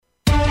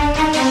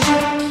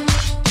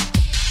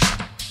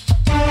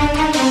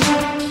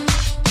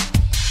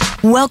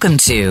Welcome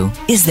to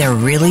Is There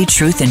Really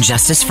Truth and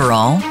Justice for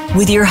All?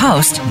 With your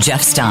host,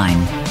 Jeff Stein.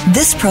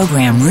 This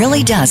program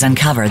really does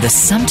uncover the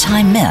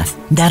sometime myth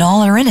that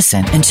all are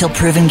innocent until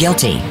proven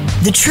guilty.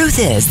 The truth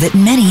is that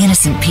many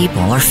innocent people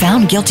are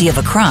found guilty of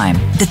a crime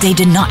that they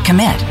did not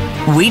commit.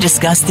 We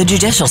discuss the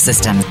judicial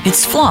system,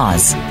 its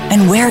flaws,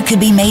 and where it could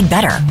be made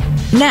better.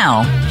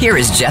 Now, here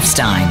is Jeff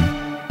Stein.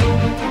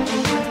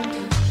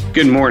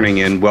 Good morning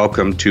and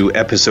welcome to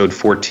episode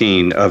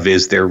 14 of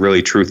Is There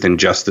Really Truth and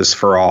Justice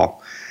for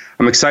All?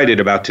 I'm excited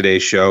about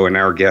today's show and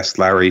our guest,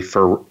 Larry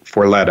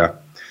Forletta.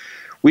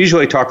 We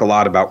usually talk a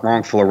lot about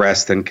wrongful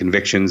arrest and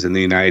convictions in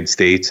the United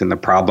States and the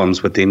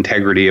problems with the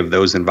integrity of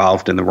those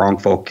involved in the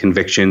wrongful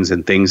convictions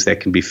and things that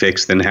can be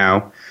fixed and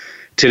how.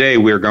 Today,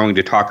 we're going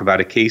to talk about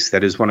a case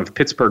that is one of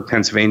Pittsburgh,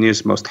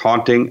 Pennsylvania's most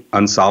haunting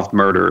unsolved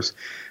murders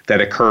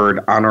that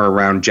occurred on or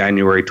around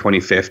January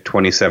 25th,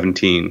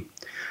 2017.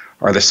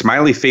 Are the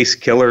Smiley Face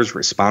Killers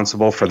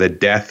responsible for the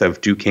death of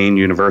Duquesne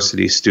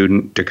University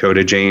student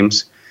Dakota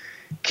James?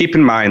 Keep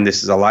in mind,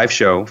 this is a live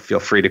show.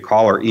 Feel free to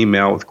call or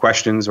email with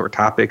questions or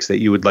topics that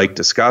you would like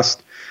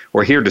discussed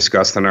or hear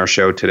discussed on our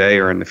show today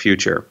or in the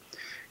future.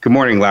 Good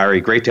morning,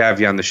 Larry. Great to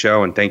have you on the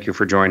show, and thank you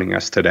for joining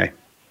us today.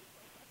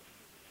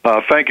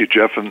 Thank you,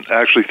 Jeff, and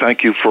actually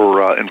thank you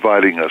for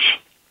inviting us.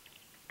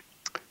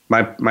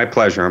 My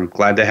pleasure. I'm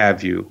glad to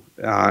have you.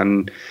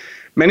 On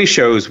many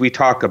shows, we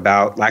talk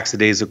about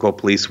lackadaisical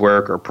police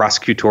work or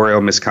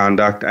prosecutorial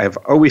misconduct. I've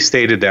always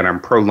stated that I'm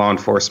pro-law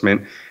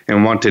enforcement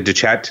and wanted to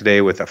chat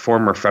today with a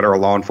former federal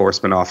law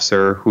enforcement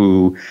officer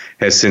who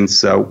has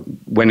since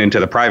went into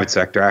the private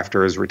sector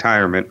after his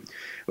retirement.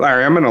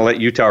 Larry, I'm going to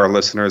let you tell our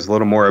listeners a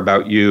little more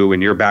about you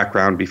and your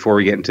background before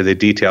we get into the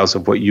details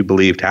of what you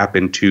believed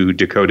happened to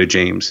Dakota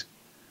James.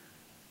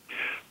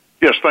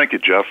 Yes, thank you,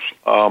 Jeff.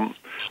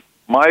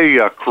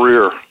 My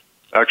career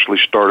actually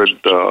started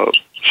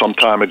some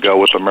time ago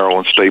with the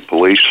Maryland State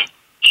Police.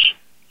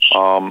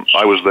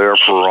 I was there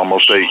for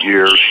almost 8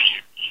 years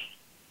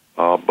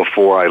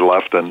before I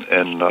left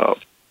and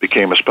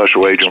became a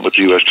special agent with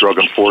the U.S. Drug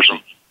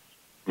Enforcement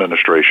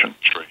Administration.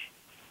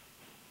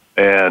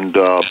 And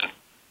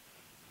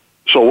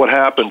so what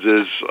happens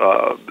is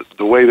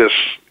the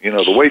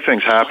way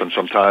things happen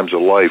sometimes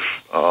in life,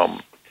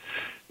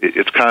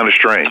 it's kind of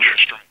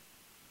strange.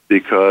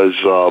 Because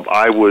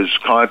I was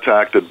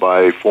contacted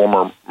by a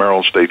former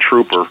Maryland State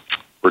trooper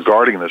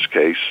regarding this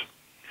case.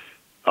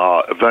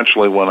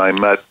 Eventually, when I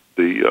met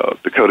the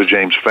Dakota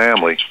James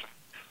family,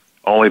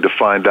 only to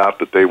find out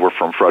that they were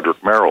from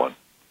Frederick, Maryland.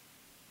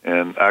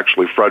 And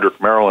actually,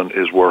 Frederick, Maryland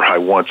is where I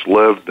once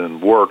lived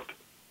and worked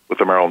with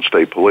the Maryland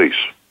State Police.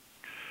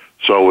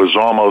 So it was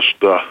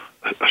almost a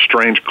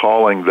strange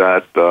calling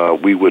that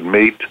we would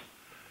meet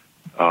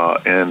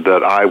and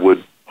that I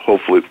would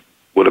hopefully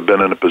would have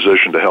been in a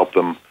position to help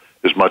them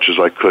as much as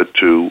I could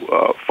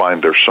to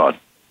find their son.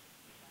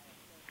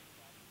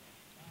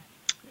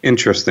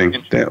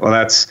 Interesting. Well,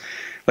 that's,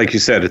 like you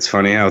said, it's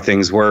funny how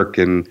things work,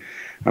 and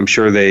I'm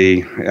sure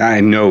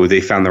I know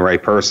they found the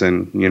right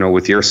person,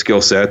 with your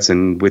skill sets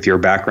and with your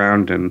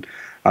background and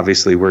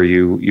obviously where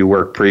you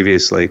worked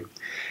previously.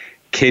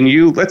 Can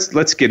you,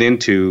 let's get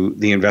into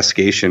the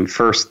investigation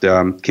first.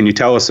 Can you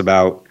tell us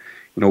about,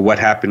 what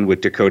happened with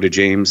Dakota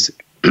James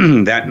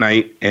that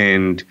night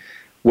and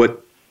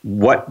what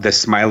the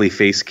Smiley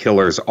Face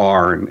Killers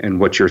are and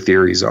what your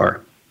theories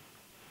are?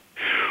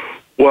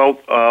 Well,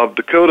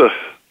 Dakota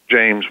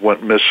James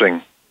went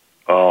missing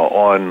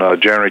on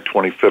January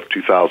 25th,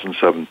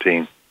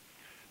 2017,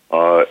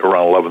 around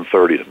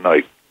 11:30 at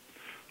night.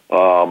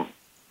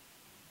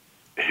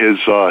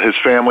 His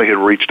family had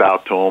reached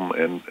out to him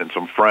and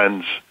some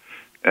friends,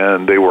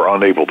 and they were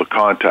unable to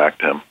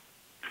contact him.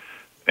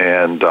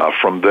 And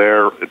from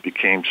there, it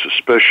became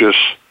suspicious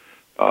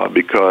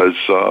because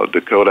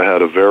Dakota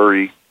had a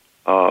very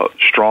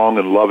strong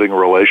and loving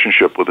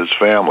relationship with his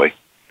family.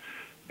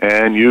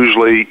 And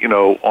usually,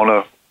 on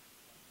a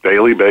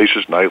daily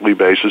basis, nightly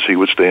basis, he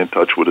would stay in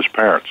touch with his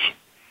parents.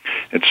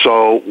 And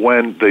so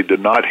when they did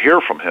not hear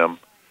from him,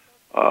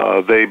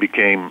 they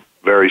became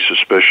very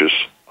suspicious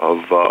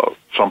of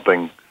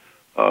something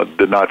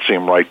did not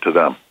seem right to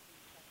them.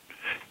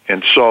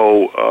 And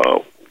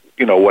so,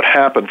 what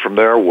happened from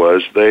there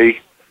was they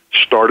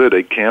started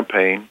a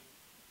campaign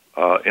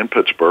in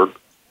Pittsburgh.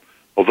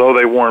 Although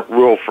they weren't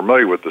real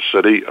familiar with the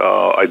city,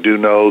 I do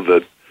know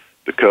that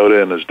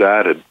Dakota and his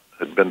dad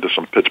had been to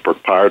some Pittsburgh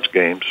Pirates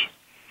games.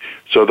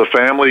 So the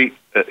family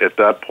at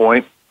that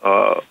point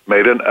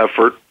made an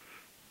effort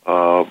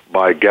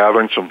by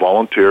gathering some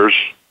volunteers,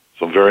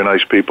 some very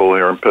nice people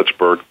here in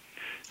Pittsburgh,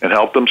 and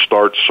helped them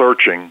start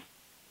searching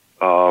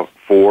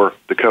for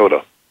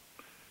Dakota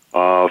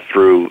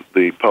through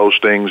the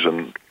postings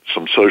and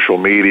some social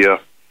media.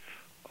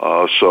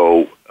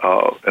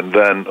 And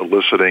then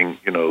eliciting,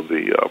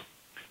 the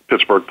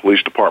Pittsburgh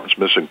Police Department's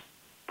Missing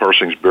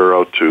Persons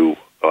Bureau to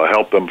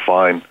help them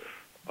find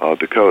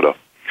Dakota.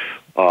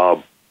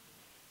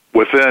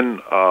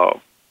 Within a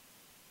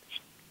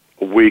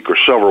week or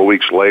several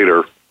weeks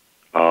later,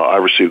 I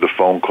received a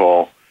phone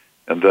call,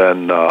 and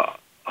then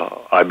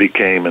I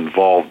became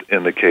involved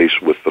in the case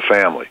with the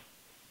family.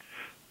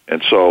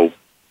 And so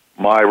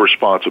my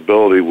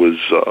responsibility was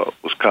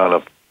kind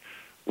of,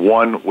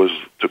 one was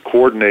to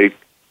coordinate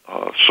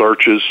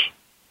searches,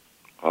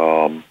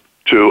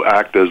 to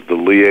act as the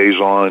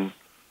liaison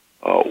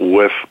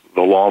with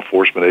the law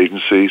enforcement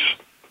agencies,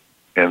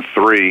 and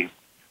three,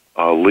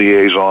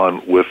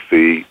 liaison with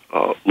the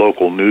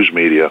local news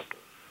media,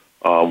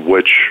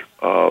 which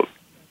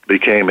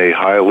became a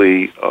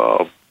highly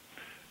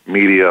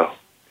media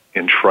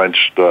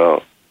entrenched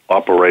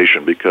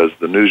operation, because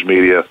the news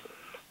media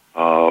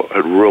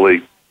had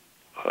really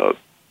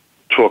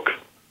took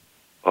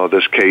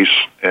this case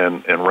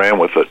and ran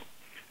with it.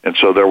 And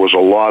so there was a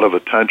lot of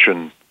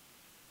attention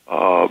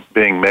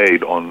being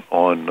made on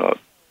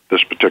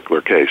this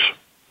particular case.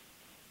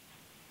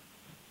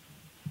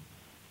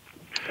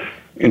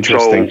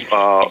 Interesting.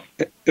 So,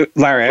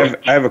 Larry,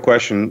 I have a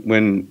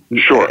question.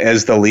 Sure.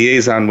 As the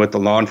liaison with the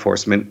law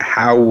enforcement,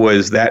 how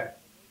was that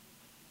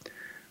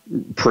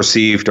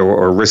perceived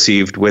or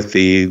received with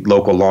the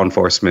local law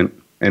enforcement,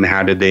 and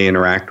how did they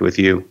interact with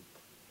you?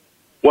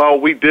 Well,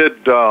 we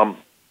did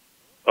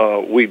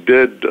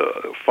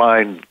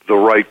find the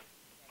right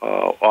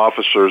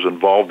officers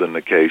involved in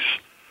the case.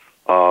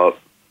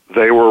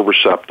 They were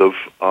receptive.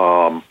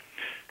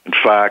 In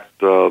fact,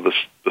 the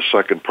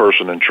second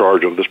person in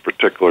charge of this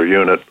particular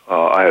unit,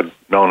 I had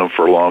known him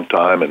for a long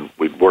time, and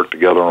we'd worked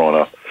together on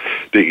a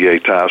DEA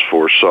task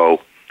force.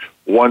 So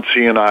once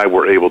he and I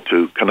were able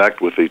to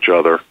connect with each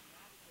other,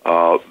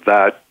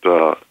 that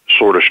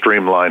sort of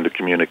streamlined the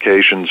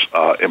communications,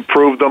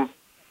 improved them,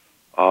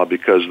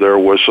 because there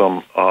was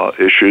some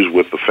issues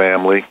with the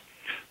family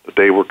that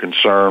they were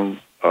concerned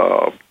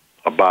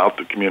about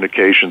the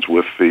communications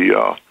with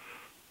the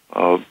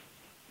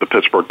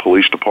Pittsburgh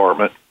Police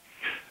Department.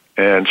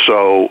 And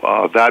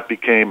so that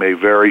became a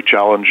very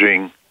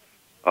challenging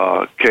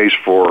case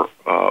for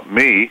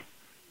me,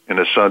 in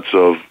the sense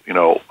of,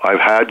 I've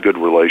had good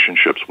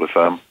relationships with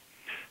them,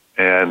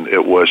 and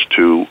it was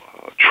to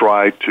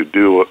try to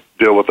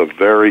deal with a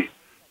very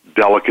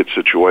delicate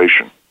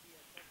situation.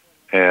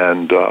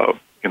 And,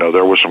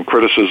 there were some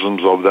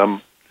criticisms of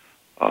them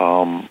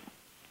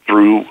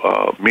through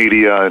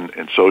media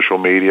and social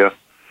media,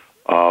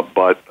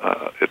 but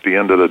at the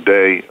end of the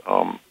day,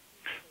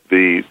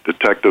 the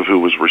detective who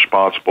was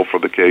responsible for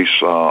the case,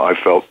 I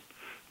felt,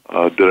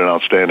 did an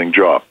outstanding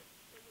job.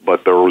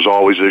 But there was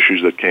always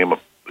issues that came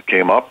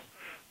up.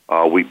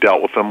 We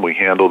dealt with them. We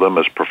handled them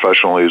as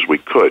professionally as we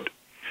could.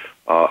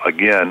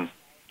 Again,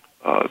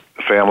 the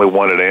family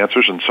wanted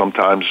answers, and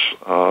sometimes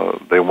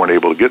they weren't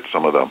able to get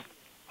some of them.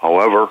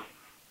 However,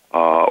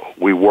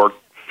 we worked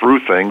through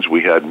things.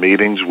 We had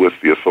meetings with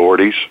the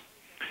authorities,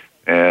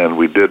 and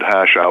we did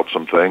hash out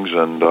some things,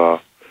 and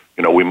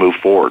we moved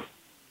forward.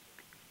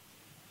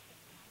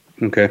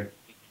 Okay.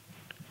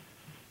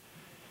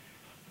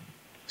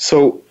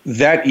 So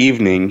that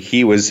evening,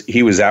 he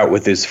was out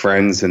with his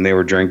friends, and they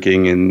were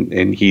drinking,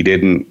 and he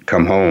didn't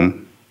come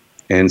home,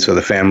 and so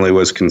the family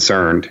was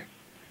concerned.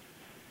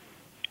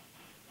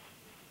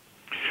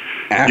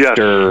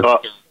 After,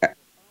 yes.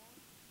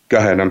 Go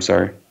ahead. I'm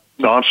sorry.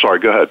 No, I'm sorry.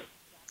 Go ahead.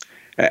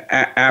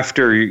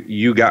 After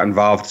you got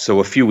involved, so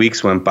a few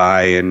weeks went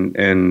by,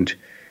 and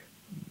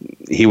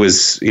he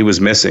was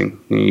missing.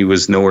 He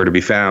was nowhere to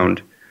be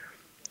found.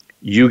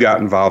 You got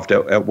involved.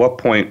 At what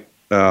point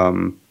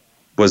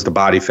was the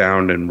body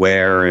found, and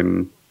where,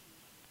 and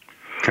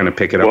kind of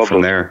pick it up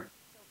from there?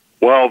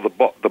 Well,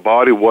 the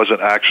body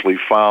wasn't actually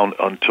found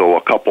until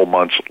a couple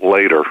months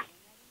later,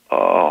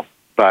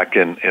 back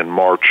in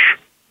March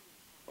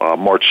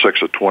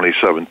 6th of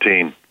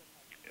 2017,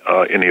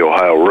 in the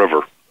Ohio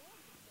River.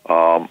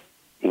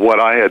 What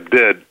I had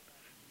did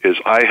is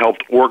I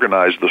helped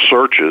organize the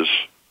searches,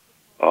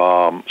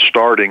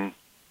 starting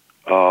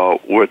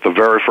with the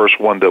very first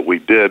one that we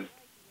did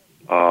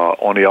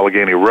on the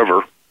Allegheny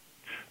River.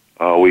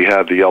 We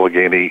had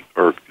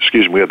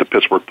we had the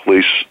Pittsburgh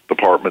Police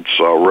Department's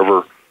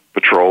River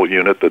Patrol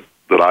unit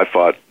that I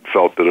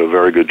felt did a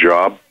very good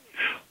job.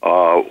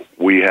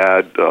 We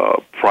had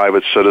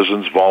private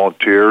citizens,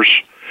 volunteers,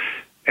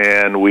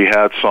 and we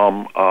had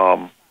some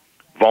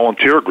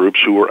volunteer groups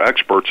who were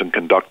experts in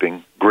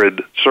conducting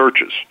grid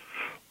searches,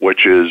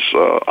 which is,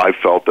 I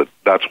felt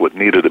that's what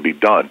needed to be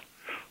done.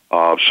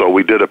 So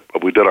we did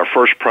our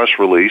first press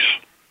release,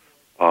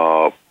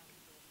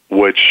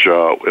 which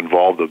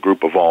involved a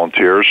group of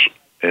volunteers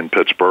in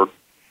Pittsburgh,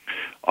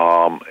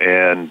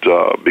 and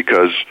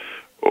because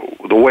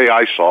the way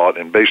I saw it,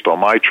 and based on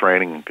my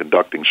training in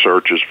conducting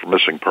searches for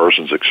missing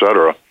persons,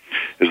 etc.,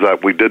 is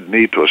that we did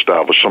need to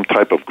establish some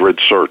type of grid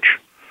search,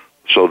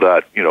 so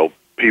that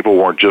people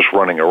weren't just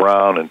running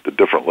around into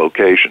different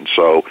locations.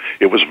 So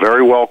it was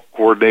very well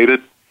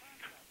coordinated,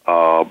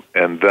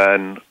 and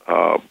then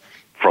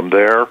from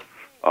there,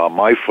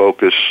 my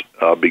focus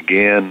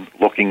began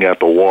looking at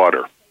the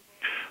water.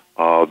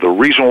 The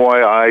reason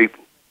why I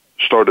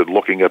started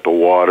looking at the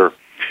water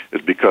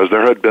is because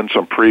there had been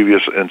some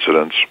previous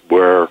incidents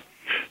where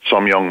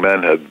some young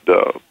men had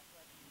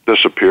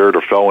disappeared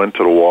or fell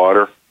into the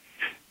water,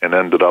 and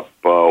ended up,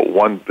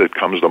 one that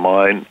comes to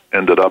mind,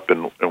 ended up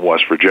in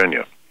West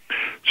Virginia.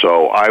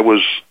 So I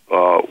was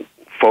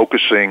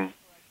focusing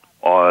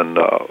on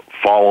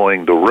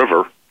following the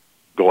river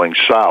going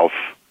south.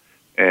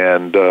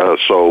 And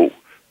so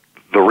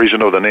the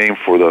reason of the name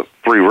for the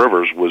three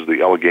rivers was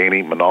the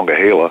Allegheny,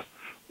 Monongahela,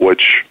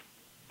 which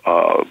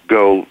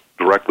go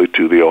directly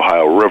to the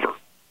Ohio River.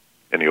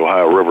 And the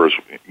Ohio River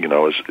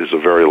is a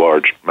very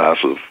large,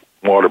 massive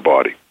water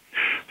body.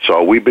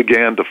 So we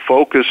began to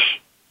focus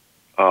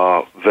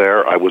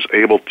there. I was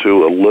able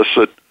to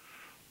elicit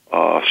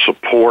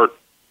support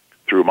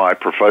through my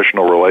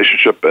professional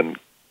relationship and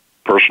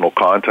personal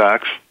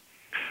contacts.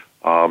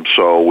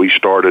 So we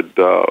started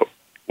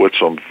with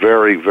some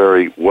very,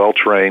 very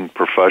well-trained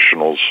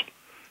professionals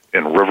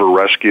in river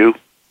rescue,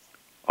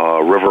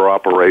 river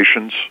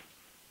operations.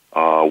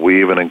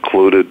 We even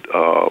included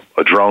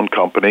a drone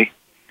company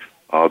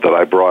that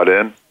I brought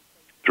in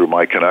through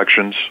my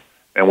connections,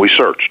 and we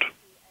searched.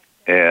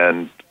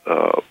 And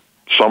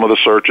some of the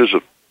searches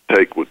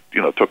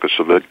took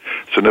a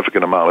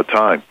significant amount of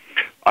time.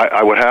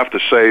 I would have to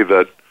say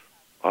that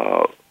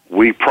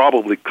we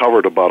probably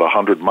covered about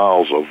 100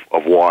 miles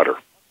of water.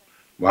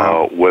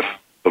 Wow. With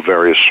the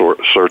various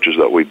searches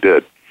that we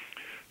did.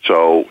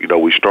 So,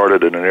 we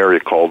started in an area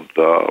called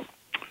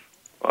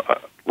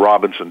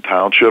Robinson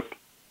Township.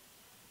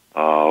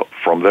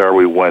 From there,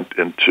 we went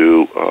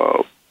into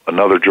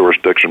another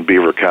jurisdiction,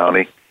 Beaver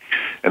County.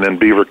 And then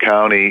Beaver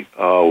County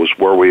was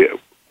where we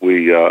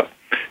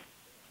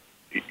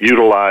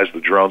utilized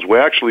the drones. We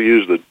actually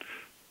used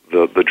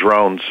the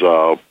drones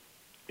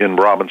in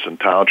Robinson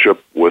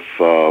Township with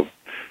the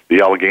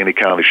Allegheny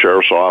County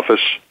Sheriff's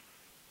Office,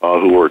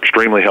 who were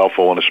extremely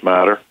helpful in this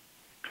matter.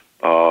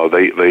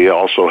 They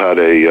also had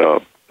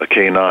a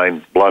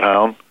canine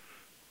bloodhound.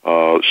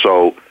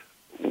 So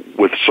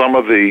with some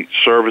of the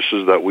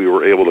services that we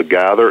were able to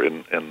gather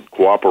in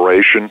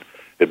cooperation,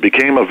 it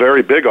became a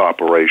very big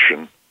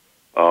operation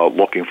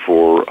looking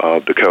for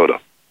Dakota.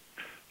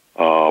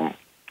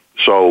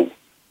 So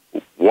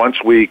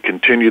once we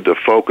continued to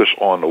focus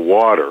on the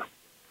water,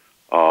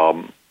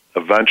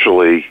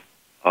 eventually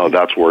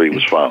that's where he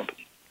was found.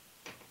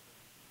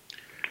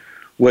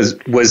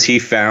 Was he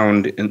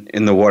found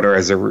in the water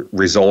as a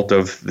result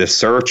of the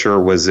search,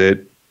 or was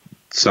it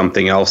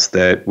something else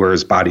where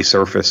his body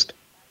surfaced?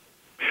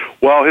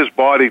 Well, his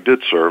body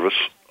did surface.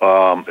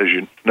 As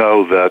you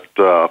know, that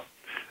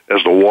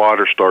as the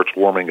water starts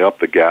warming up,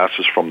 the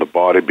gases from the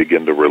body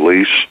begin to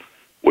release,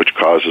 which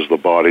causes the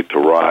body to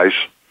rise.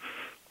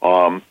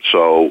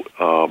 So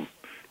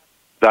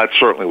that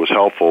certainly was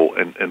helpful.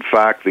 In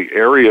fact, the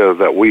area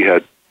that we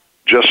had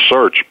just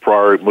searched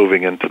prior to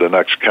moving into the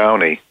next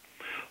county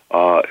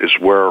is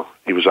where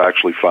he was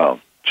actually found.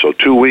 So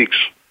 2 weeks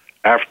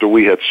after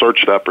we had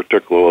searched that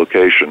particular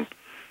location,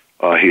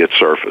 he had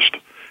surfaced.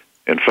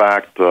 In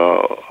fact,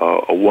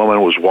 a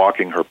woman was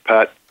walking her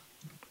pet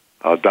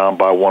down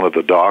by one of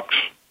the docks,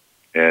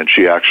 and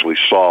she actually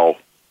saw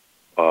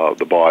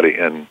the body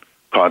and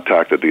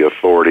contacted the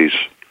authorities.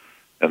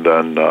 And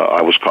then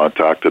I was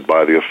contacted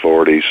by the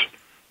authorities,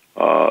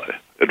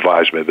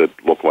 advised me that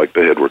it looked like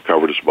they had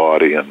recovered his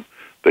body, and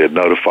they had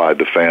notified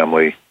the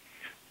family.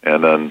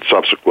 And then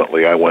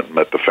subsequently, I went and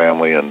met the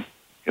family, and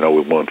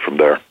we went from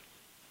there.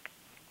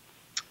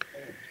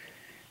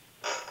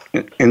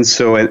 And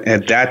so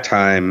at that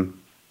time,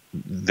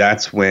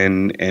 that's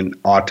when an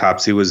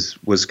autopsy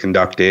was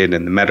conducted,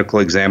 and the medical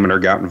examiner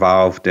got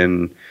involved.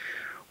 And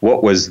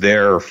what was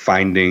their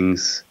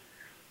findings?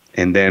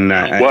 And then,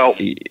 go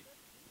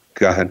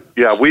ahead.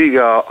 Yeah,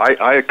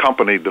 I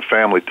accompanied the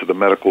family to the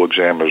medical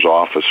examiner's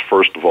office.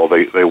 First of all,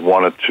 they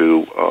wanted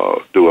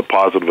to do a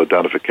positive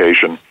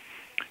identification.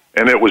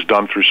 And it was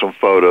done through some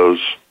photos,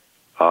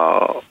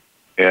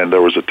 and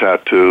there was a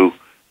tattoo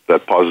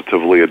that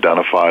positively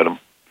identified him.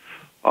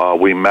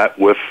 We met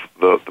with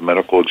the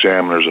medical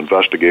examiner's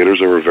investigators.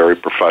 They were very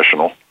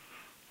professional.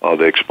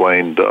 They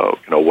explained,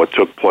 what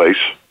took place.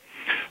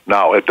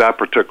 Now, at that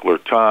particular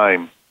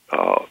time,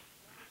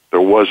 there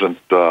wasn't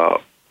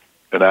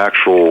an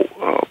actual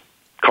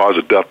cause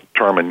of death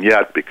determined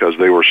yet, because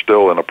they were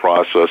still in a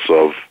process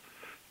of,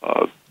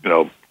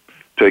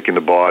 taking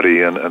the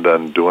body and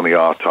then doing the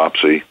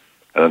autopsy.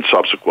 And then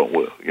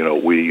subsequently,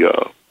 we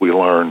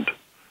learned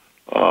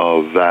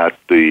that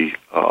the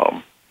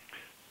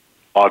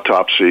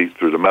autopsy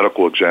through the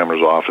medical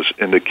examiner's office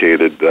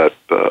indicated that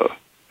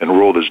and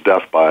ruled his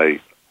death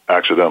by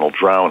accidental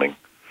drowning.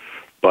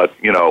 But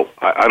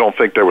I don't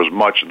think there was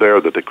much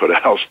there that they could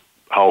have.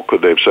 How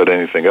could they have said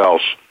anything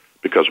else?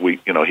 Because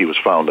he was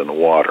found in the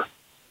water.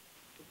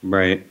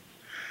 Right.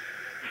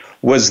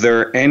 Was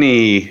there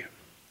any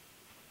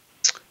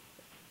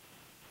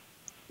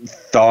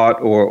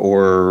thought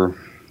or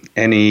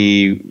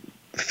any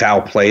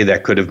foul play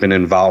that could have been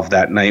involved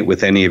that night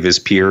with any of his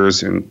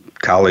peers and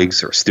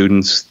colleagues or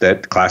students,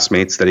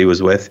 classmates that he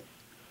was with?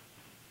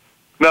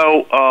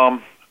 No,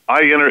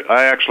 I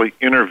actually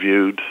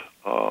interviewed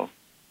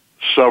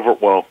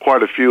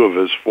quite a few of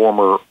his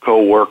former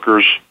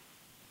co-workers,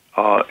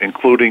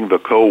 including the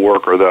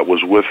co-worker that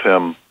was with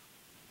him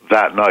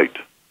that night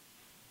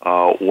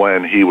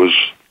when he was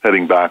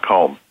heading back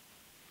home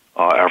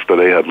after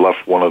they had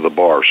left one of the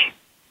bars.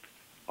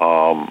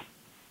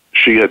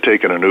 she had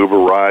taken an Uber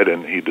ride,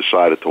 and he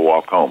decided to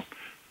walk home.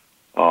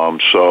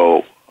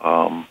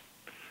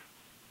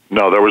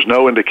 No, there was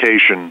no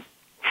indication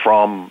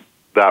from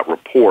that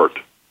report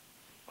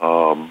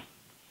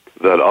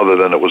that other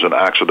than it was an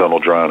accidental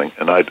drowning,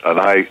 and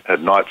I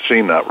had not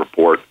seen that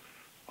report,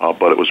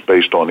 but it was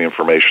based on the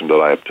information that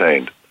I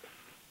obtained.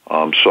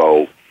 In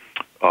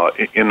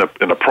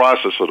the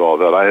process of all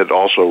that, I had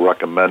also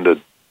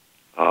recommended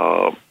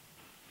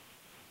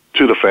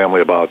to the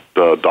family about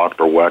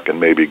Dr. Weck and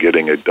maybe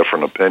getting a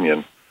different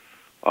opinion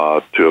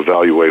to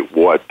evaluate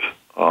what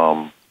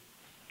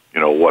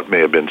may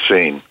have been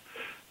seen.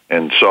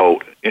 And so,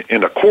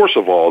 in the course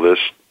of all this,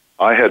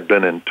 I had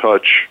been in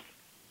touch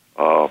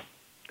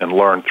and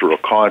learned through a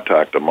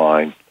contact of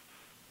mine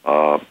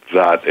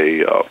that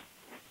a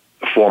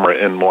former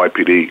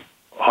NYPD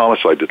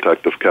homicide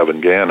detective,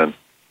 Kevin Gannon,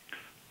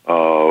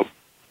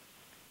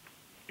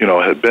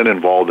 had been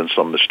involved in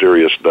some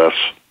mysterious deaths,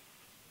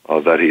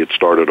 that he had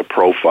started a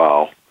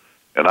profile.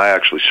 And I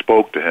actually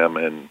spoke to him,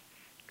 and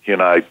he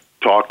and I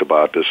talked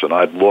about this, and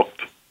I'd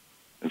looked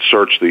and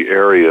searched the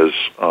areas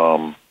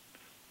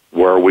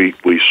where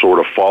we sort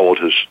of followed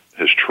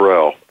his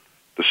trail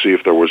to see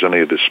if there was any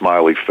of the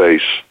smiley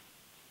face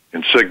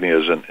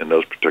insignias in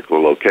those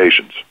particular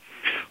locations.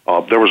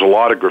 There was a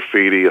lot of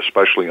graffiti,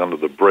 especially under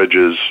the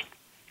bridges.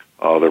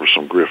 There was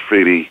some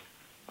graffiti,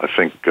 I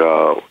think,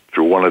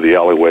 through one of the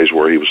alleyways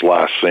where he was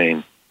last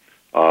seen.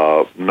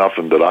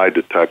 Nothing that I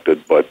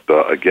detected, but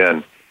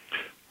again,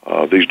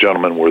 these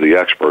gentlemen were the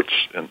experts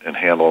in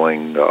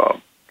handling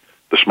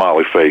the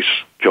Smiley Face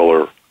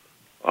Killer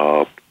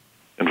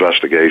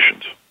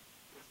investigations.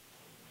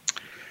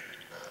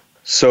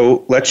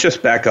 So let's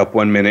just back up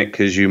 1 minute,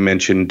 because you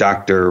mentioned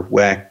Dr.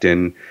 Wecht,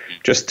 and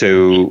just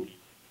to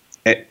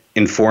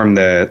inform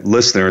the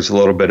listeners a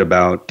little bit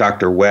about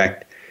Dr.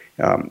 Wecht.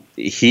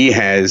 He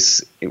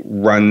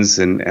runs,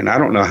 and I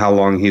don't know how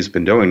long he's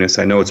been doing this.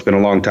 I know it's been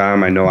a long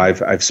time. I know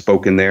I've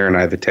spoken there, and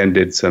I've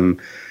attended some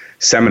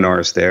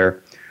seminars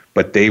there,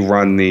 but they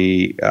run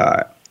the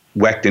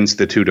Wecht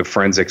Institute of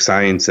Forensic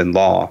Science and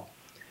Law,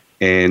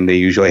 and they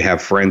usually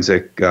have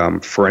forensic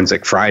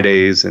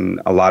Fridays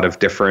and a lot of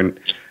different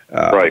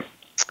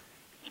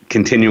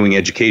continuing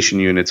education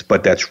units,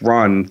 but that's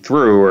run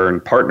through or in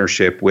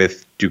partnership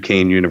with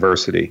Duquesne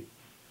University.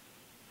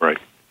 Right.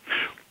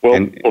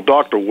 Well,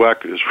 Dr.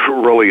 Weck is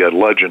really a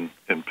legend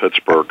in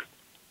Pittsburgh.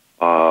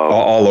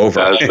 All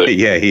over.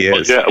 Yeah, he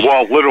is. Yeah,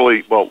 well,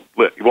 literally,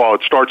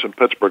 it starts in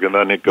Pittsburgh and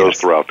then it goes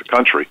throughout the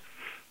country.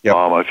 Yep.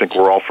 I think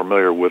we're all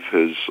familiar with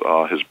his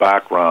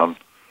background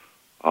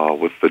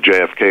with the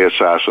JFK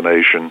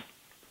assassination,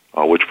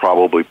 which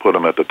probably put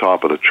him at the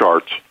top of the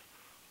charts.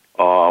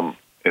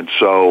 And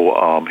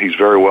so he's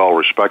very well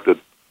respected,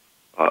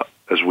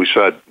 as we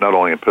said, not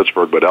only in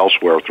Pittsburgh but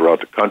elsewhere throughout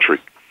the country.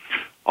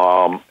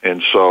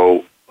 And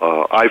so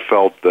I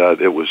felt that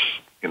it was,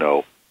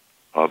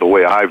 the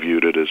way I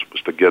viewed it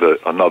was to get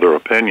another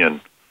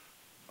opinion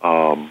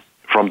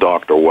from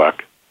Dr.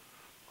 Weck.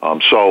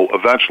 So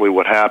eventually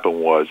what happened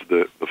was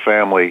the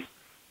family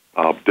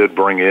did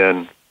bring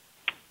in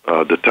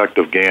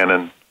Detective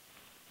Gannon,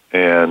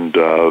 and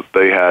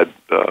they had,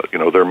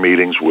 their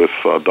meetings with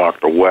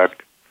Dr. Weck,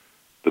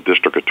 the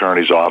district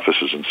attorney's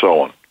offices, and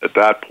so on. At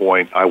that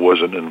point, I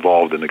wasn't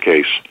involved in the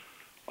case.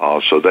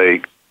 So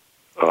they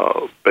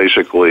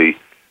basically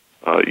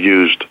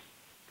used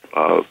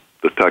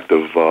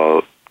Detective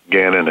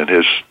Gannon and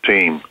his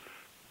team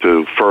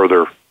to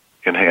further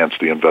enhance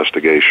the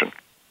investigation.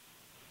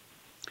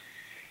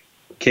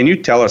 Can you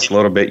tell us a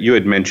little bit? You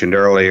had mentioned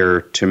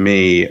earlier to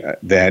me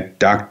that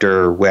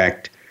Dr.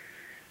 Wecht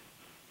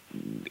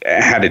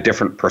had a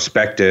different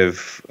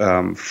perspective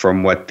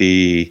from what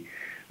the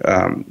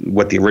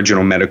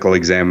original medical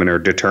examiner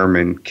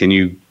determined. Can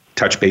you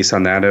touch base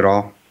on that at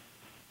all?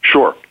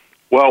 Sure.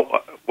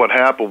 Well, what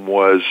happened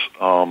was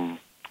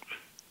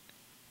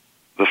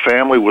the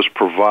family was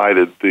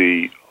provided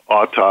the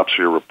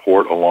autopsy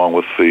report along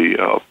with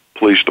the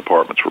police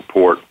department's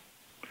report,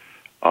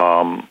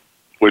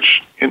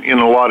 which in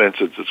a lot of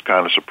instances is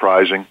kind of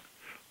surprising,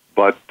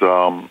 but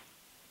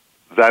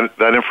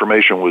that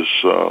information was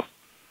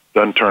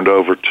then turned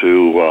over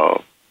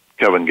to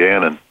Kevin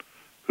Gannon,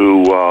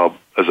 who,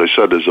 as I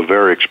said, is a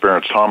very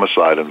experienced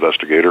homicide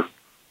investigator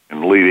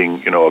and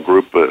leading, a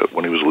group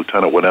when he was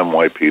lieutenant with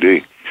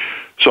NYPD.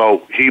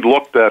 So he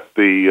looked at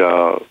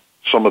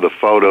some of the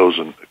photos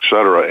and et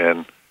cetera,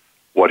 and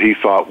what he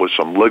thought was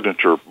some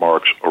ligature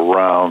marks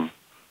around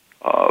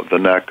the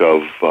neck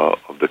of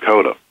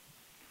Dakota.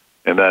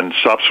 And then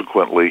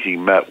subsequently he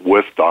met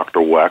with Dr.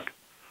 Weck,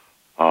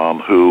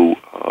 who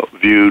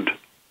viewed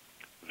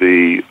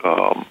the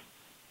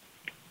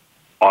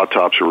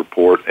autopsy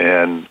report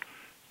and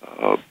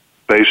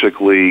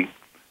basically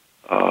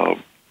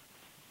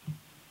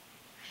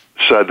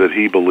said that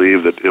he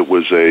believed that it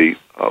was a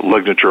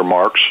ligature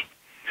marks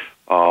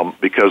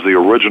because the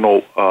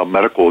original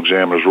medical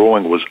examiner's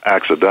ruling was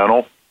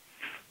accidental,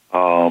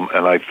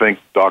 and I think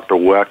Dr.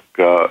 Weck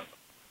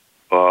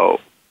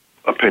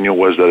opinion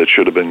was that it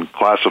should have been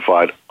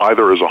classified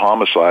either as a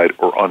homicide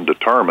or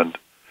undetermined,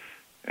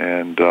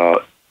 and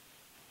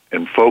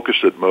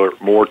focused it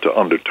more to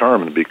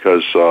undetermined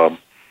because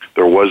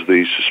there was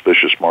these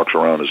suspicious marks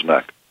around his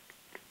neck.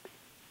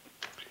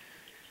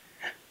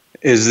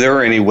 Is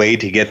there any way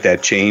to get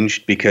that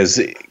changed? Because,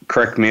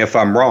 correct me if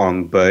I'm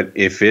wrong, but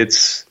if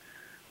it's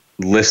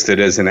listed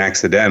as an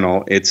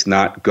accidental, it's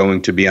not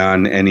going to be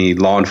on any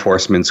law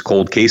enforcement's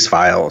cold case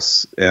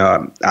files.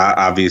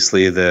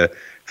 Obviously, the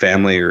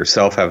family or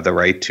yourself have the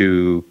right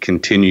to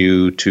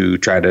continue to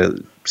try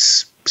to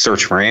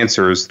search for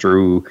answers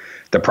through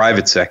the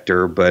private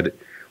sector, but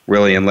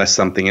really, unless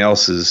something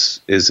else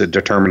is a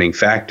determining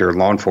factor,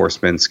 law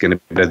enforcement's going to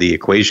be out of the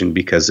equation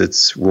because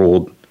it's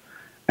ruled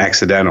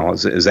accidental.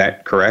 Is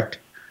that correct?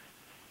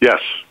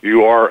 Yes,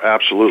 you are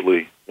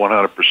absolutely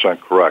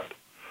 100% correct,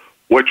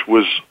 which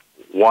was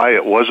why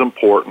it was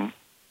important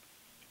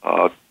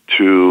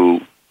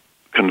to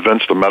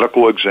convince the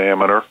medical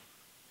examiner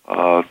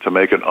to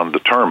make it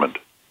undetermined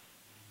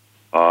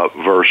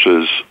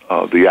versus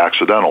the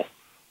accidental.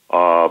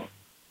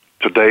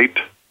 To date,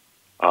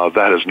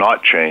 that has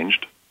not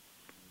changed.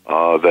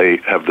 They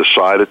have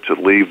decided to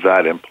leave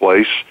that in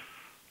place.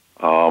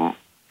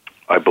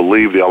 I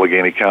believe the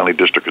Allegheny County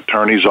District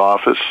Attorney's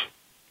Office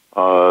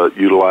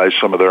utilized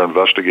some of their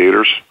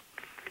investigators,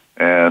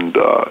 and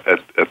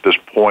at this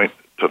point,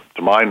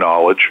 to my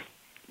knowledge,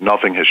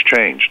 nothing has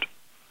changed.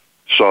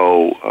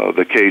 So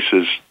the case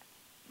is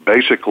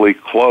basically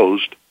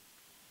closed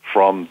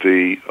from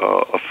the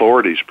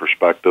authorities'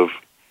 perspective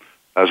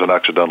as an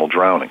accidental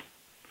drowning.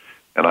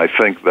 And I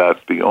think that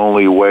the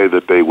only way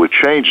that they would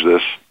change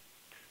this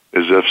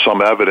is if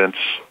some evidence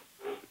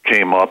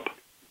came up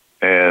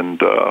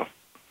and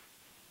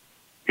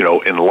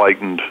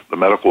enlightened the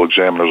medical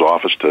examiner's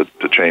office to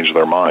change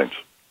their minds.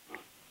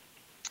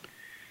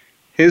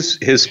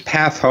 His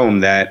path home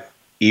that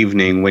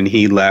evening when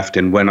he left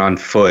and went on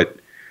foot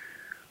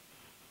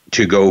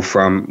to go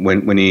from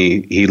when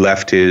he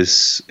left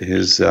his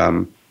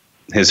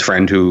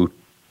friend who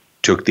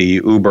took the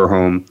Uber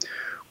home,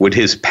 would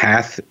his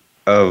path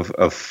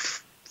of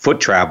foot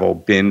travel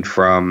been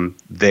from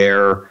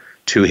there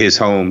to his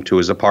home, to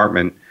his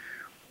apartment?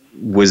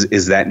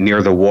 Is that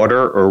near the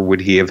water, or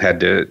would he have had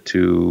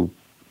to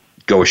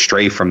go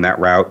astray from that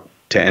route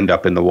to end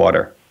up in the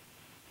water?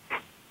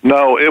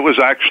 No, it was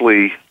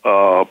actually,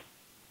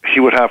 he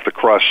would have to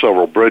cross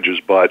several bridges,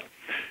 but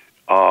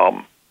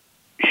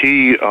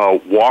he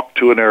walked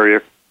to an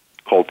area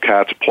called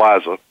Katz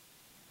Plaza,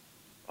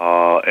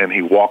 and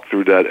he walked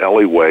through that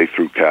alleyway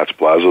through Katz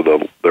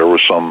Plaza. There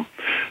was some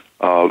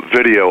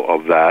video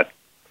of that,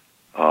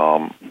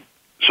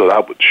 so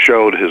that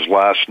showed his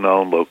last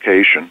known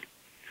location.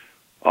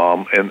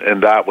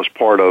 And that was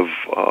part of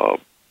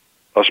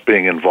us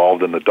being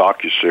involved in the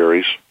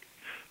docuseries,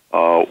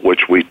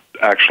 which we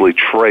actually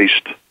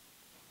traced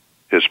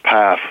his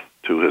path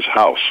to his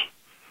house.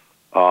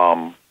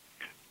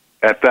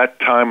 At that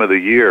time of the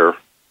year,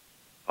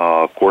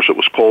 of course, it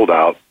was cold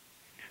out,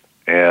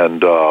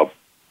 and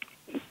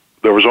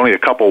there was only a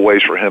couple of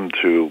ways for him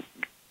to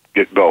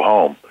go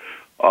home.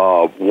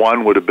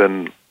 One would have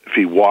been if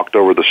he walked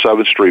over the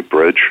 7th Street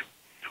Bridge,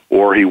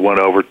 or he went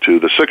over to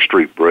the 6th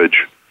Street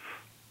Bridge,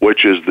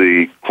 which is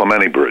the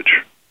Clementi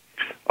Bridge.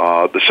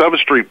 The 7th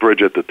Street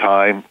Bridge at the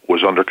time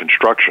was under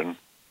construction,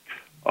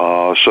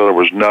 so there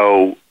was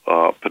no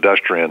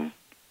pedestrian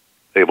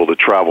able to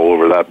travel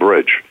over that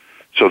bridge.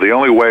 So the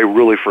only way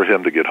really for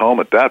him to get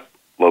home at that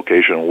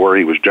location where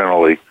he was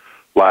generally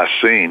last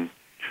seen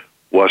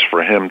was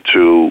for him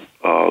to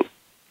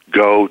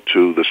go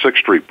to the 6th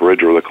Street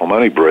Bridge or the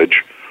Clementi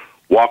Bridge,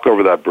 walk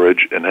over that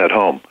bridge, and head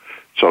home.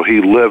 So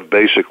he lived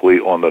basically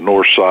on the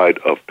north side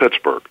of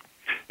Pittsburgh,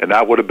 and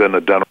that would have been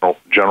the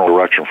general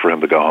direction for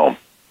him to go home.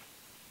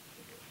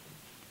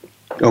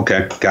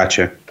 Okay,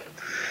 gotcha.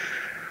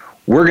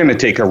 We're going to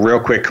take a real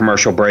quick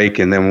commercial break,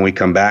 and then when we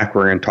come back,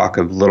 we're going to talk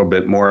a little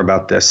bit more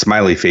about the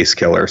Smiley Face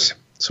Killers.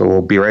 So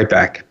we'll be right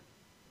back.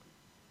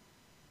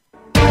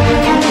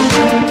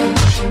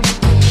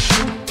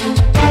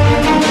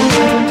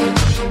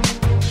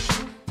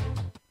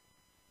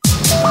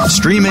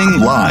 Streaming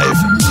live,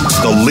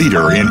 the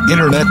leader in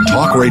Internet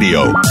talk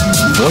radio,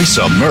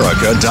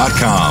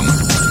 voiceamerica.com.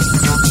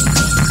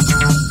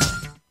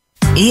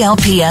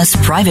 ELPS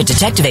Private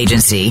Detective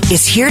Agency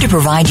is here to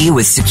provide you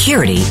with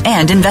security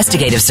and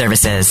investigative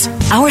services.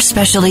 Our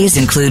specialties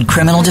include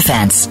criminal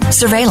defense,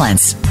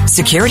 surveillance,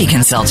 security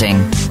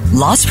consulting,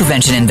 loss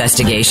prevention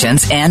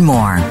investigations, and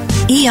more.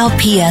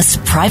 ELPS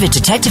Private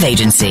Detective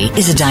Agency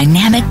is a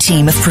dynamic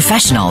team of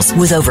professionals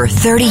with over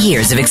 30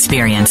 years of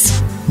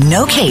experience.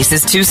 No case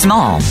is too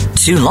small,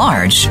 too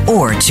large,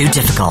 or too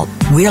difficult.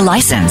 We're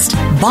licensed,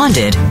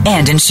 bonded,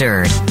 and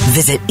insured.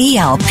 Visit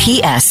ELPSPDA.com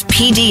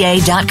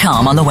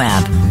on the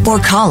web or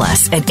call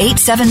us at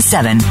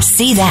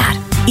 877-SEE-THAT.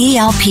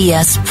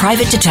 ELPS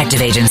Private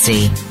Detective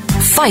Agency.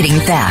 Fighting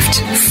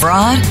theft,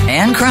 fraud,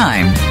 and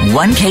crime,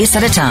 one case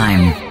at a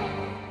time.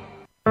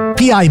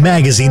 PI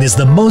Magazine is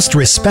the most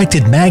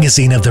respected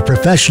magazine of the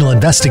professional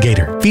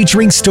investigator,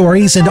 featuring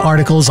stories and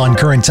articles on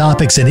current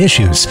topics and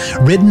issues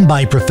written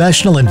by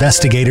professional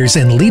investigators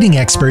and leading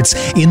experts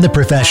in the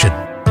profession.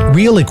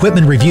 Real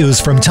equipment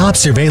reviews from top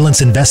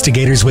surveillance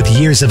investigators with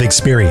years of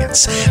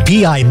experience.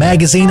 PI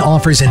Magazine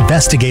offers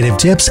investigative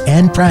tips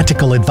and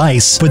practical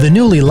advice for the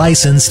newly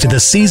licensed to the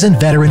seasoned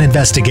veteran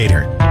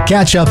investigator.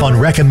 Catch up on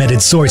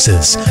recommended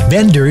sources,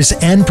 vendors,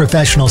 and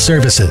professional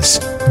services.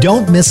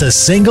 Don't miss a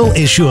single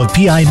issue of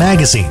PI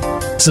Magazine.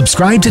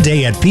 Subscribe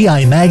today at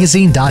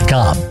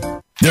PIMagazine.com.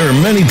 There are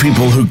many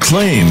people who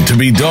claim to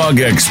be dog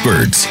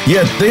experts,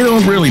 yet they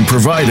don't really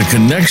provide a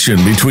connection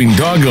between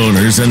dog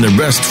owners and their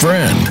best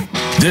friend.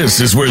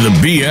 This is where the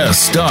BS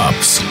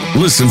stops.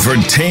 Listen for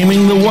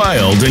Taming the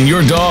Wild in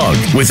Your Dog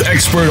with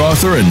expert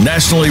author and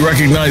nationally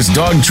recognized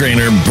dog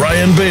trainer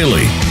Brian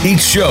Bailey. Each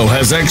show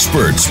has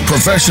experts,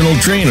 professional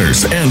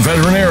trainers, and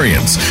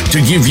veterinarians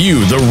to give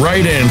you the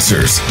right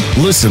answers.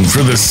 Listen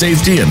for the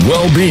safety and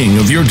well-being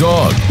of your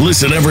dog.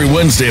 Listen every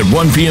Wednesday at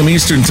 1 p.m.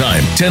 Eastern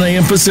Time, 10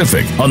 a.m.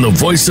 Pacific on the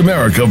Voice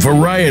America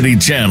Variety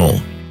Channel.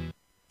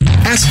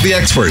 Ask the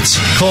experts.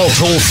 Call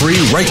toll-free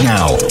right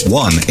now,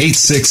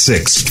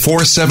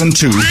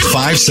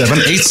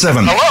 1-866-472-5787.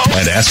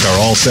 And ask our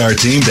All-Star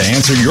team to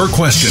answer your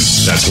question.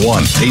 That's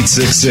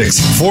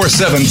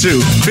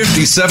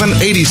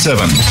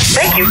 1-866-472-5787.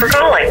 Thank you for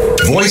calling.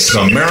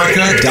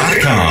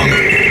 VoiceAmerica.com.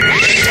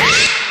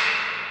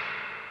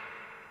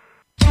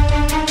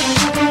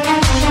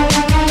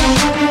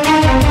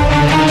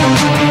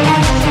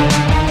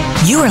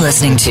 You are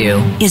listening to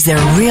Is There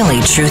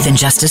Really Truth and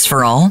Justice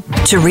for All?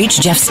 To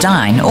reach Jeff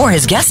Stein or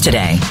his guest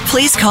today,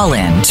 please call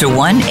in to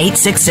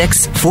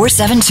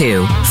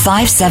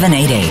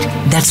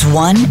 1-866-472-5788. That's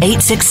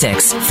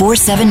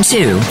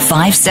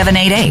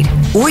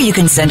 1-866-472-5788. Or you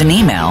can send an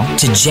email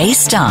to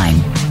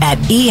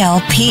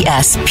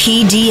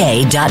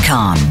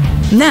jstein@elpspda.com.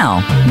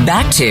 Now,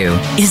 back to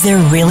Is There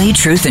Really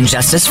Truth and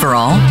Justice for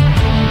All?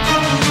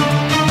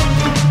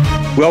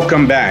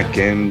 Welcome back,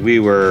 and we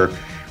were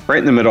right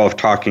in the middle of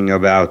talking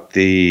about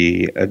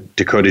the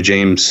Dakota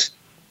James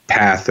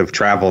path of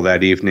travel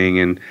that evening,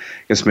 and I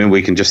guess maybe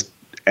we can just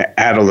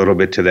add a little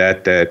bit to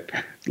that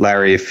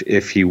Larry,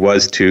 if he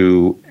was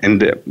to,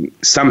 and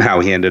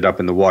somehow he ended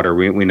up in the water,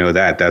 we know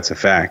that's a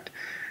fact,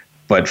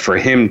 but for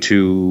him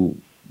to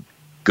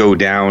go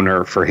down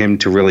or for him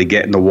to really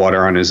get in the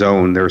water on his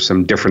own, there are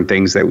some different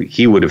things that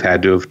he would have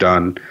had to have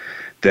done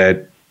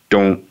that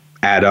don't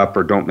add up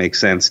or don't make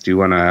sense. Do you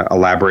want to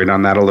elaborate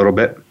on that a little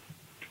bit?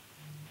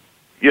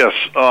 Yes.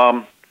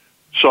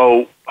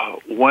 So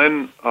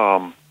when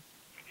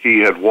he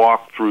had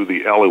walked through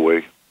the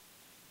alleyway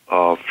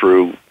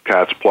through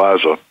Katz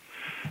Plaza,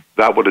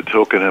 that would have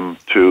taken him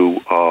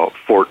to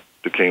Fort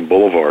Duquesne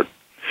Boulevard.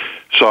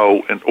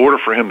 So in order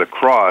for him to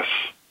cross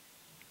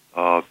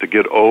to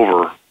get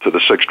over to the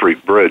 6th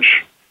Street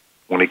Bridge,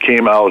 when he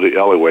came out of the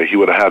alleyway, he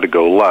would have had to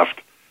go left.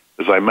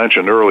 As I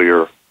mentioned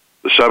earlier,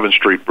 the 7th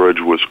Street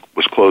Bridge was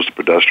closed to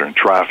pedestrian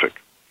traffic.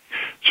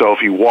 So if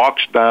he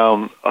walks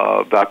down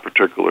that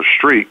particular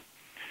street,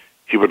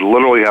 he would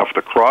literally have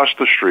to cross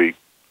the street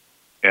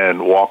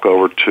and walk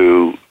over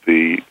to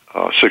the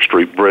 6th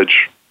Street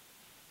Bridge.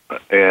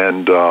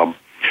 And so,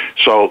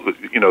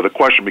 the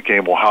question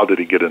became, well, how did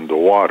he get into the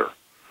water?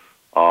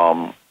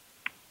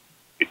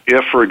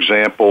 If, for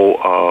example,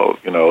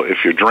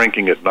 if you're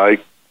drinking at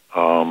night,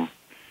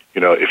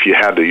 if you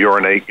had to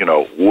urinate,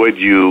 would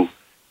you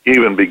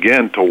even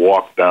begin to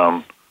walk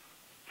down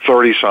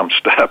 30-some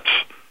steps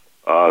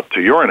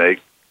to urinate,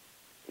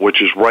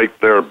 which is right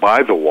there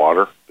by the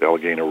water, the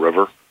Allegheny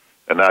River,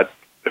 and that,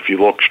 if you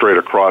look straight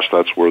across,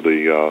 that's where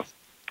the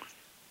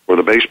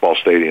baseball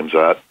stadium's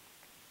at.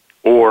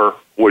 Or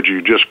would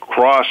you just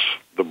cross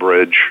the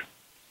bridge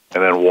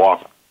and then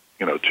walk,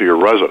 to your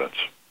residence?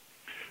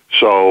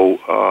 So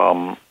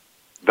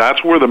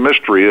that's where the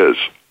mystery is.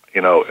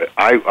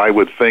 I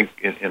would think,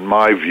 in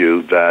my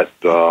view, that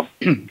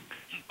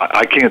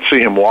I can't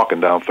see him walking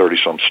down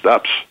 30-some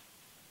steps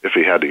if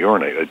he had to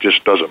urinate. It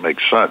just doesn't make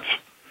sense.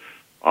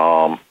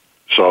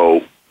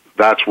 So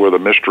that's where the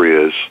mystery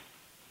is,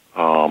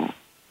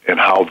 and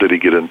how did he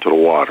get into the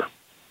water?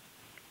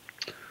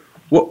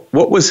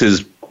 What was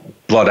his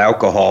blood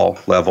alcohol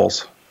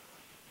levels?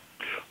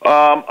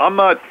 I'm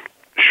not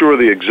sure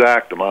the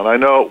exact amount. I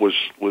know it was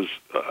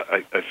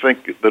I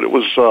think that it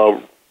was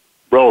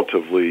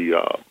relatively,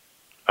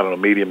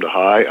 medium to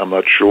high. I'm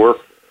not sure.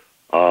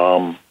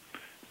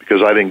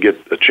 Because I didn't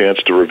get a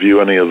chance to review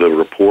any of the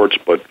reports,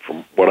 but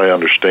from what I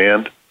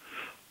understand.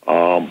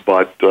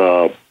 But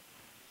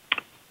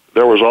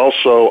there was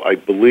also, I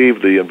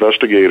believe the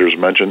investigators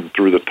mentioned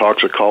through the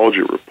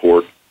toxicology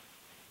report,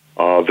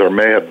 there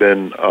may have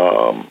been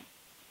a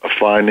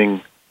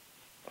finding,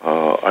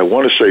 I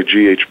want to say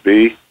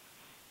GHB,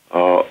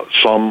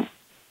 some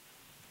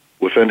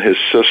within his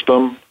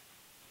system.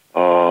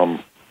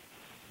 I'm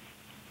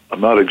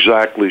not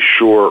exactly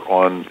sure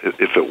on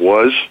if it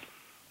was.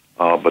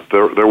 But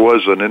there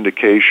was an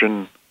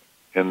indication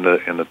in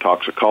the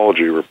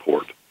toxicology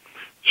report.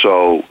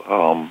 So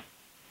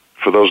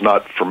for those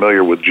not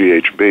familiar with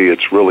GHB,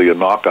 it's really a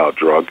knockout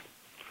drug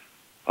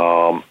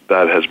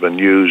that has been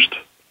used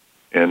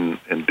in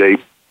date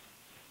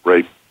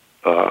rape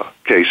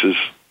cases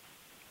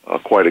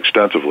quite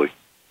extensively.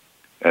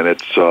 and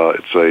it's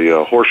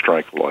a horse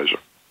tranquilizer.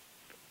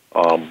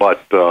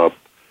 But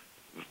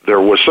there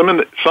was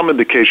some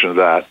indication of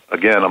that.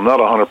 Again, I'm not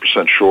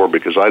 100% sure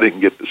because I didn't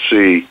get to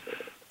see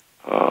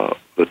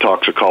the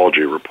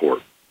toxicology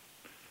report.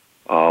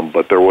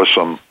 But there was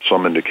some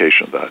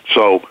indication of that.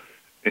 So,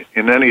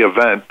 in any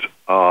event,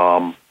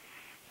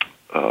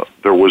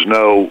 there was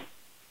no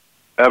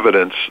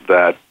evidence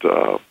that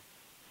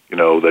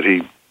that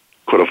he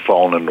could have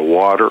fallen in the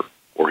water,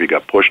 or he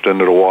got pushed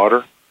into the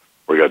water,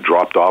 or he got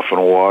dropped off in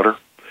the water.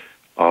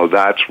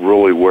 That's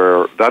really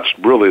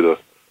the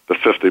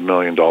 $50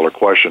 million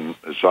question,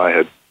 as I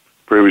had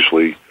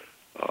previously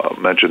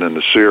mentioned in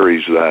the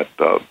series, that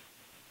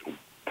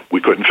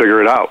we couldn't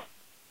figure it out.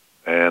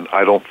 And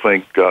I don't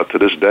think to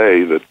this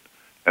day that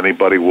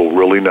anybody will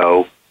really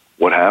know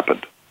what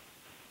happened.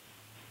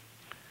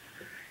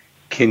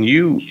 Can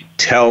you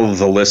tell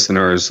the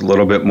listeners a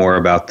little bit more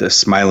about the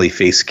Smiley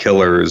Face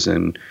Killers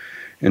and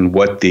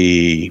what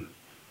the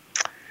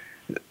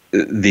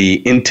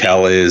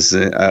intel is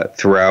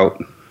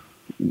throughout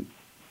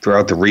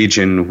the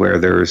region, where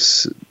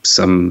there's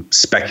some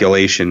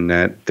speculation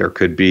that there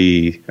could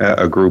be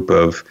a group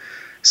of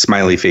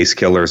Smiley Face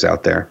Killers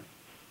out there?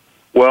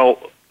 Well,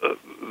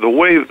 the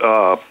way,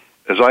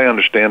 as I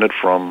understand it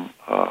from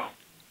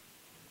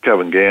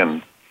Kevin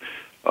Gannon,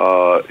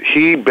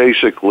 he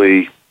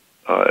basically,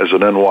 as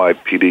an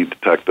NYPD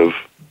detective,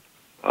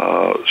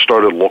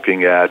 started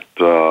looking at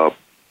a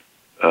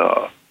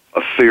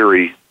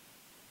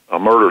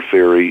murder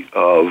theory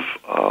of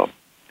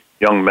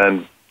young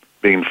men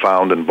being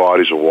found in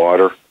bodies of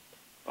water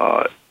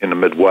in the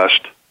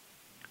Midwest.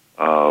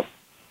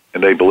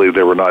 And they believe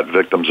they were not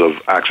victims of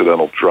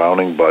accidental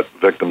drowning, but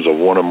victims of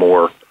one or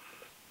more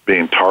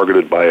being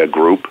targeted by a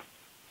group.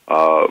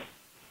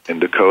 And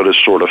Dakota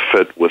sort of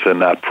fit within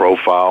that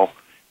profile,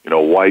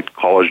 white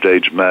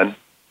college-age men.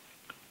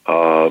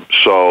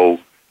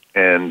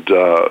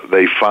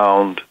 They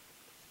found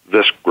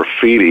this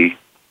graffiti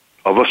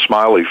of a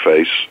smiley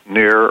face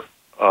near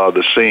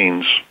the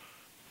scenes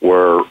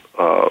where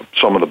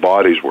some of the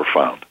bodies were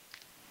found.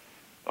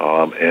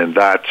 And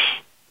that's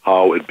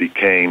how it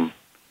became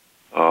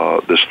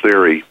this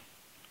theory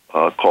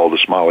called the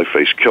Smiley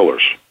Face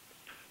Killers.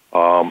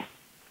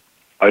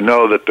 I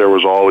know that there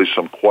was always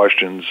some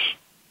questions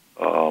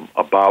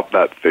about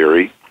that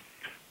theory.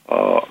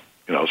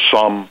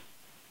 Some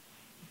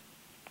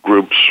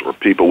groups or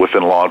people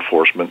within law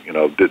enforcement,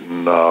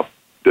 didn't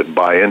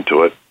buy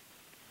into it,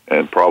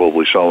 and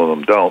probably some of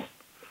them don't.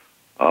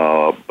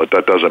 But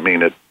that doesn't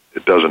mean it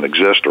doesn't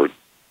exist or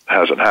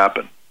hasn't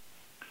happened.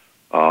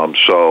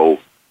 So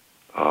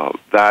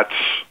that's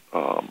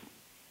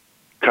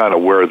kind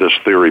of where this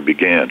theory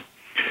began.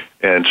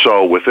 And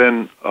so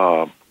within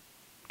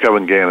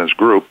Kevin Gannon's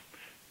group,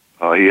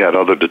 he had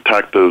other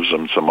detectives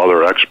and some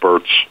other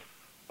experts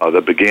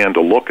that began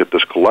to look at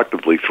this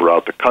collectively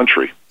throughout the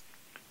country,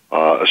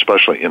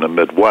 especially in the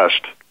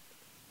Midwest,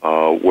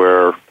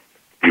 where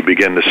you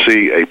begin to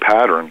see a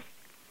pattern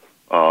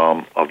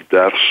of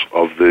deaths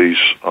of these,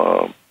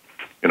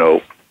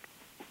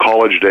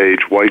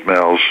 college-age white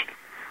males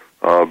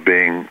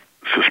being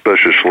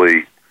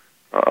suspiciously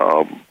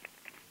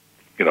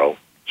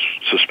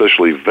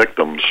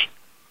victims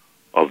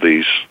of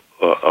these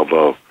of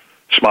a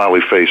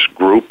smiley face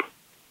group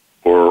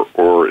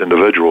or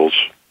individuals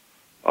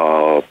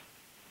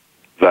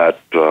that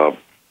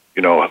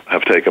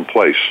have taken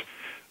place.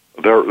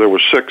 There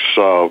were 6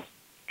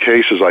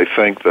 cases, I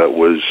think, that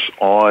was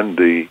on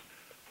the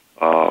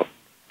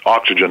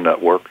Oxygen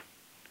Network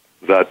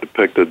that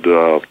depicted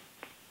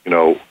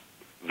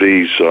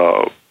these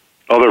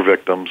other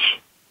victims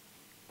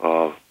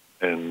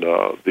and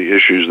the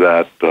issues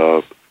that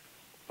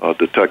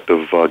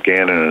Detective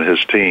Gannon and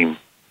his team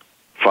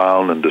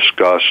found and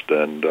discussed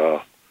and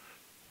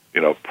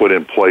put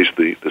in place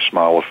the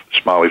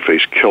Smiley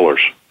Face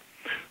Killers.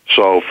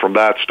 So from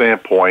that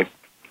standpoint,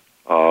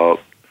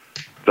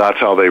 that's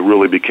how they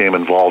really became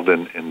involved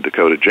in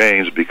Dakota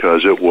James,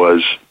 because it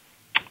was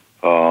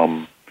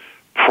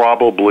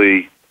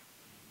probably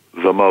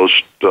the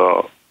most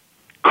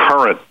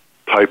current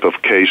type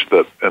of case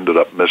that ended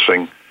up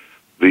missing.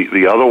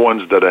 The other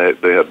ones that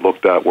they had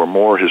looked at were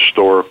more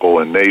historical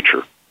in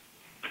nature.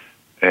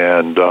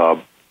 And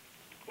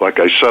like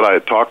I said, I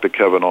had talked to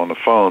Kevin on the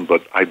phone,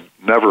 but I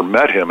never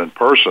met him in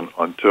person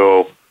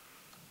until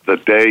the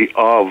day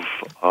of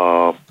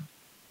the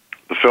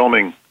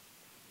filming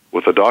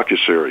with the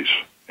docuseries.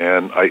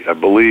 And I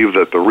believe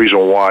that the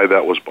reason why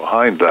that was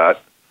behind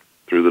that,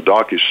 through the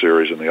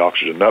docuseries and the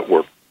Oxygen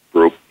Network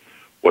group,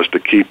 was to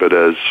keep it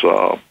as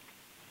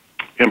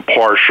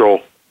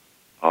impartial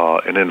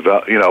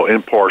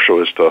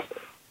impartial as to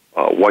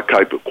what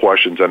type of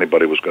questions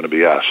anybody was going to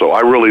be asked. So I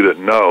really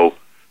didn't know.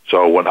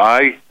 So when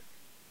I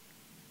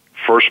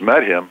first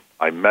met him,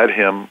 I met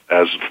him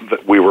as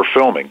we were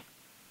filming,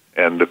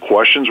 and the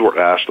questions were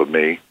asked of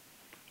me.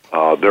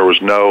 There was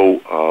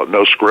no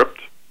script,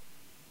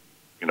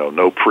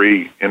 no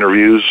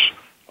pre-interviews.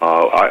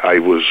 I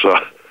was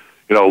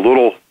a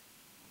little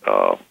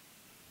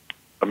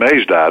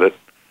amazed at it,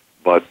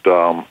 But,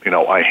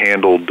 I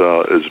handled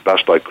as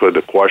best I could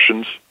the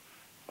questions.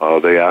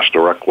 They asked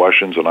direct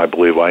questions, and I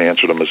believe I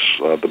answered them as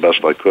the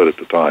best I could at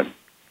the time.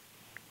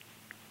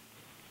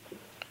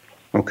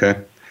 Okay.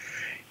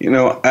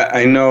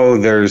 I know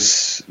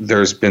there's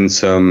been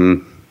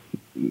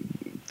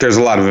there's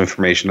a lot of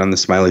information on the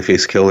Smiley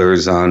Face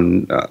Killers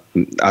on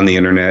the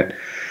internet,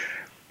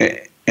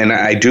 and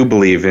I do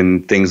believe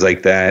in things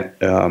like that.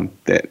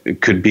 That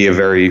it could be a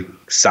very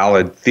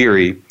solid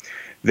theory.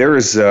 There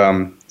was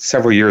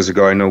several years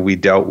ago, I know we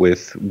dealt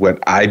with what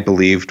I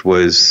believed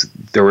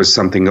there was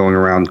something going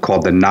around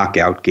called the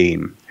knockout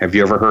game. Have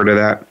you ever heard of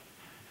that?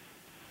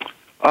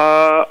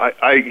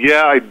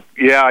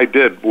 I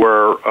did.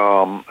 Where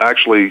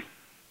actually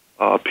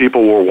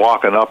people were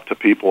walking up to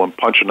people and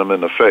punching them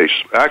in the face.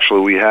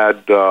 Actually, we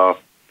had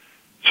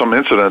some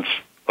incidents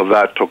of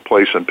that took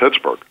place in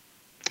Pittsburgh.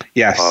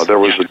 Yes. There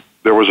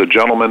was a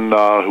gentleman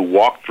who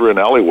walked through an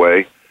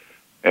alleyway,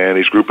 and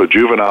his group of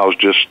juveniles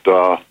just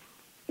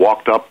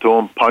walked up to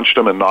him, punched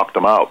him, and knocked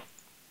him out.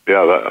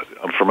 Yeah,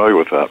 I'm familiar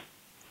with that.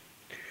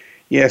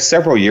 Yeah,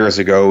 several years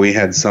ago we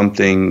had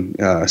something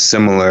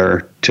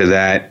similar to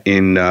that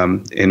in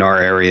our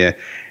area,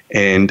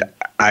 and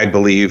I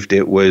believed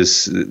it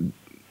was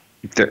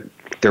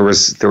there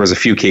was a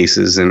few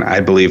cases, and I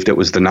believed it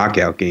was the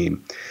knockout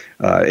game.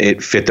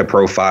 It fit the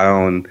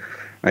profile, and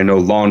I know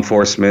law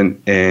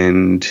enforcement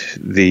and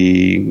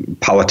the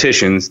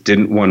politicians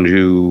didn't want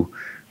to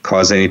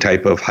cause any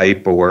type of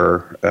hype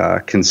or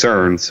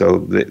concern, so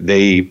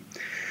they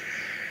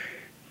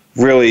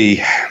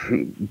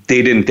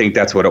didn't think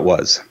that's what it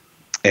was.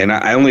 And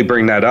I only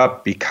bring that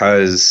up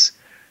because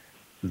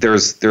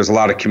there's a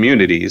lot of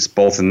communities,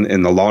 both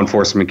in the law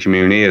enforcement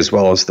community as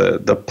well as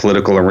the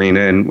political arena.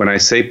 And when I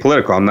say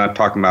political, I'm not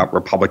talking about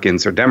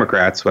Republicans or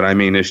Democrats. What I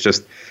mean is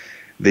just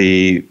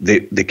the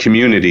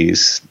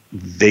communities.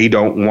 They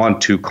don't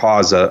want to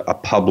cause a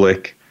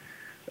public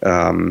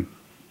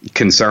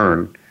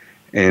concern.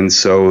 And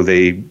so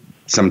they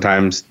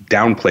sometimes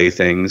downplay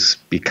things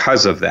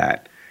because of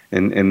that.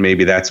 And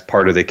maybe that's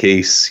part of the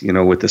case,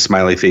 with the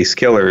Smiley Face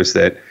Killers,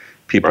 that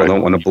people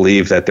don't want to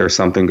believe that there's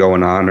something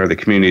going on, or the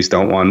communities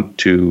don't want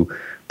to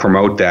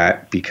promote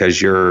that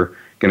because you're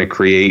going to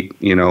create,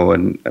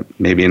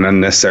 maybe an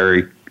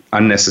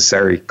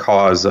unnecessary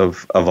cause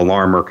of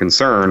alarm or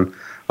concern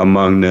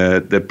among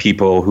the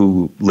people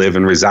who live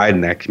and reside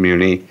in that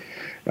community,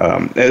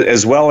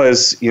 as well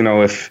as,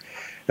 if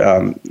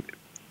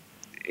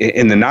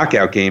in the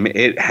knockout game,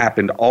 it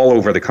happened all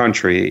over the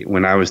country.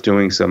 When I was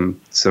doing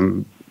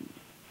some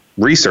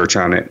research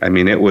on it, I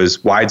mean, it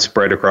was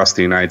widespread across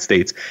the United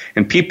States,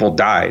 and people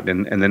died.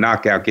 And the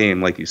knockout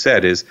game, like you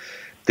said, is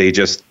they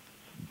just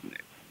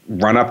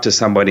run up to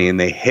somebody and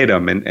they hit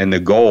them, and the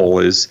goal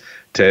is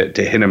to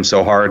hit them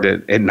so hard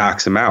that it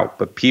knocks them out.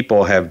 But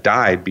people have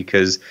died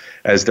because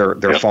as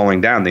they're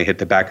falling down, they hit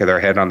the back of their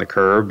head on the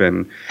curb,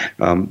 and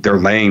they're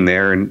laying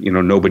there, and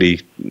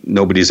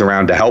nobody's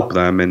around to help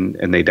them,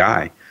 and they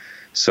die.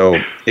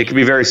 So it can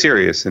be very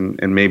serious,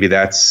 and maybe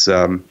that's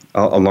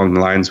along the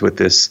lines with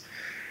this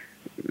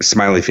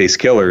Smiley Face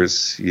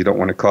Killers. You don't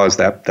want to cause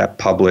that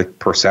public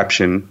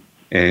perception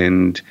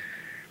and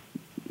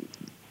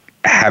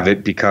have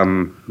it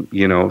become,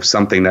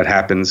 something that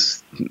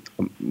happens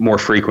more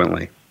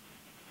frequently.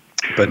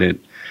 But it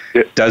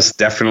does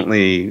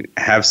definitely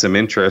have some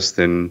interest,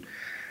 and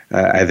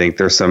I think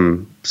there's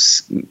some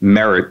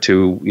merit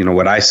to,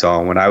 what I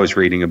saw when I was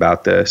reading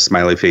about the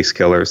Smiley Face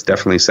Killers.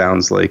 Definitely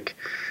sounds like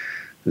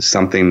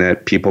something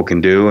that people can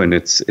do, and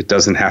it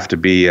doesn't have to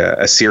be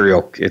a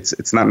serial.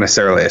 It's not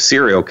necessarily a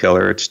serial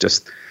killer. It's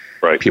just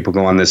people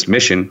go on this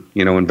mission,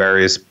 in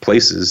various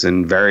places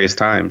and various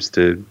times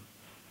to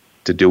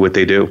do what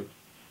they do.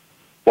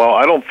 Well,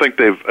 I don't think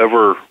they've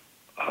ever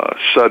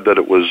said that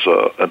it was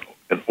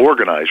an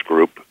organized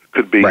group. It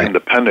could be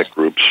independent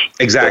groups.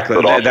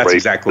 Exactly. That's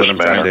exactly what I'm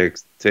trying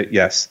to.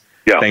 Yes.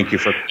 Yeah. Thank you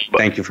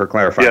for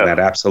clarifying that.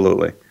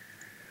 Absolutely.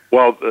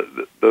 Well,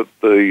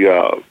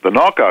 the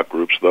knockout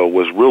groups, though,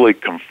 was really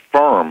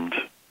confirmed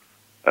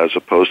as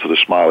opposed to the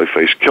Smiley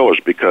Face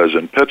Killers, because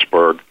in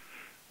Pittsburgh,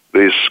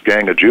 this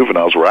gang of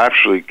juveniles were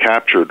actually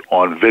captured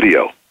on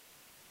video,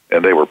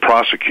 and they were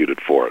prosecuted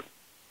for it.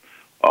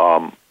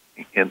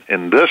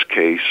 In this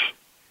case,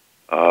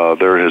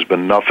 there has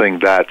been nothing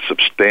that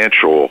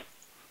substantial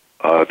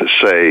to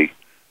say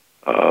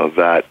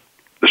that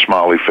the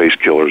Smiley Face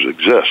Killers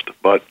exist.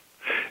 But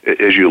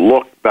as you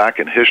look back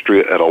in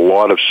history at a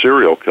lot of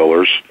serial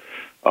killers,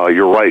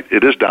 you're right,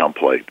 it is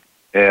downplayed.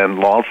 And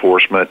law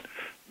enforcement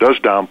does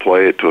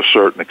downplay it to a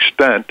certain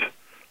extent,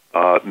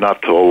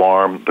 not to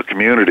alarm the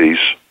communities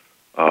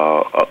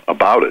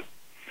about it.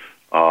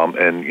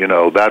 And,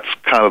 that's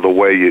kind of the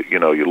way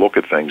you look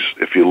at things.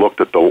 If you looked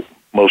at the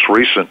most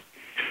recent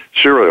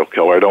serial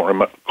killer, I don't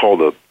recall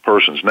the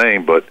person's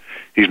name, but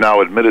he's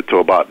now admitted to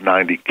about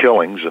 90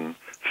 killings, and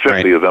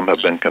 50 of them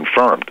have been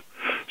confirmed.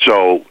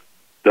 So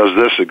does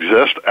this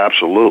exist?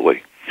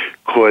 Absolutely.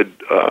 Could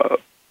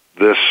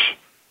this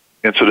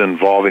incident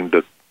involving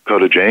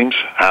Dakota James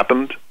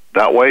happened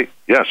that way?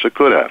 Yes, it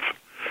could have.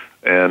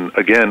 And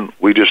again,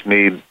 we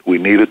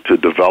needed to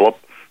develop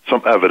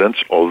some evidence,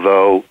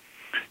 although,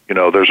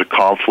 there's a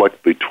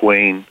conflict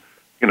between,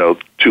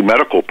 two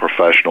medical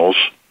professionals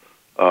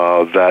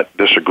that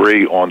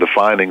disagree on the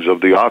findings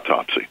of the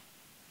autopsy.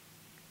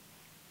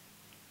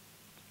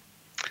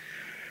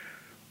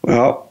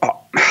 Well,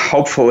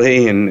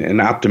 hopefully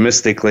and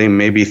optimistically,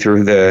 maybe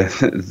through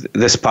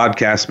this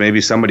podcast, maybe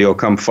somebody will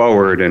come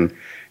forward and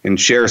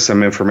share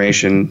some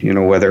information,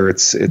 whether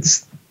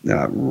it's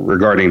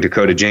regarding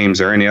Dakota James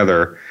or any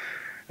other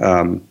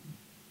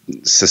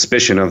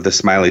suspicion of the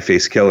Smiley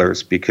Face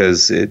Killers,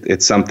 because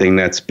it's something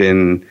that's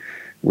been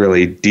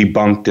really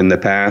debunked in the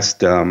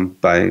past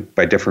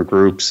by different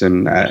groups,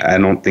 and I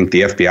don't think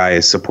the FBI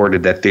has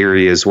supported that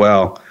theory as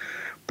well,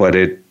 but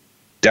it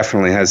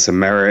definitely has some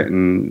merit,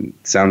 and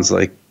it sounds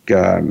like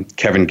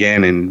Kevin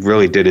Gannon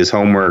really did his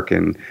homework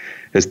and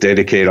has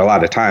dedicated a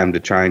lot of time to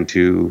trying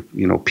to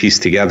piece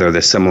together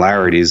the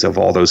similarities of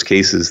all those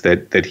cases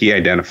that he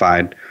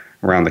identified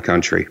around the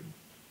country.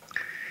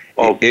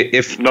 Well,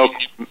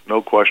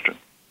 no question.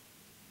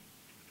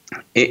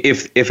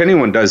 If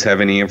anyone does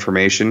have any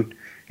information,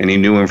 any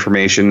new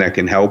information that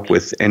can help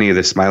with any of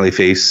the Smiley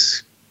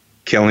Face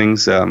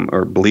killings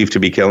or believed to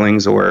be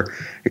killings, or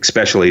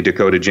especially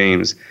Dakota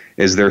James,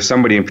 is there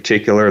somebody in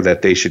particular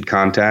that they should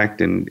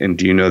contact? And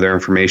do you know their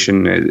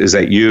information? Is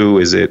that you?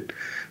 Is it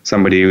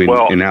somebody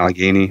in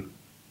Allegheny?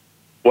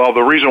 Well,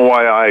 the reason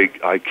why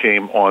I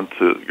came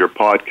onto your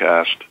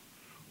podcast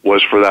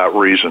was for that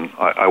reason.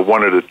 I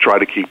wanted to try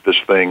to keep this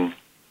thing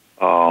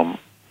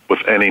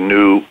with any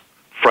new,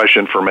 fresh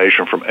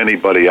information from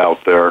anybody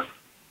out there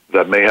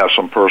that may have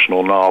some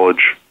personal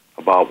knowledge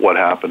about what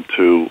happened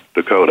to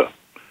Dakota.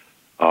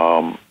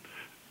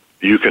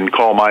 You can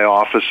call my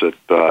office at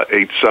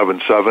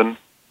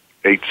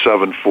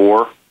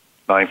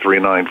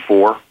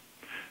 877-874-9394,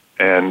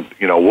 and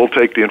we'll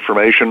take the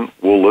information,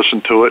 we'll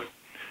listen to it,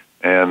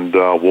 and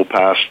we'll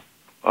pass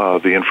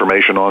the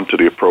information on to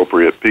the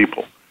appropriate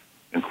people,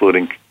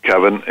 including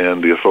Kevin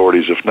and the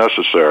authorities if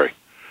necessary.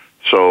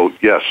 So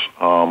yes,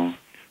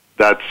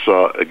 that's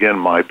again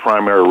my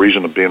primary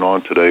reason of being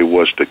on today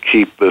was to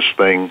keep this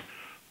thing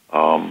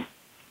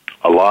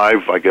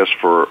alive, I guess,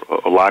 for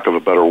a lack of a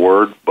better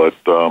word, but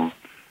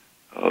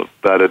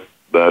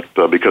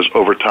because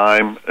over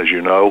time, as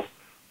you know,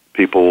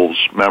 people's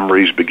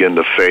memories begin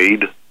to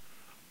fade,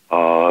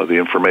 the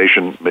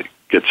information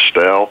gets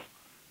stale,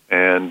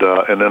 and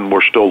then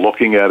we're still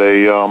looking at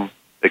a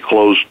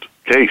closed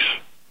case,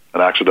 an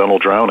accidental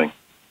drowning,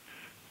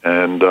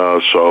 and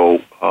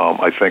so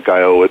I think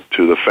I owe it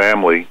to the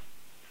family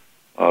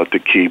to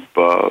keep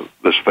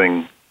this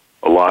thing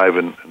alive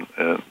and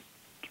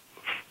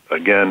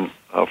again,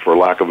 for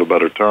lack of a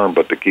better term,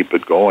 but to keep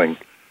it going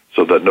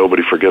so that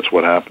nobody forgets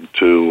what happened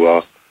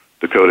to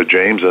Dakota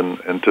James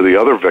and to the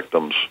other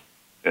victims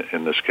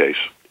in this case.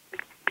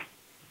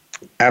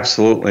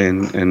 Absolutely,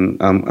 and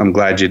I'm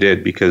glad you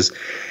did, because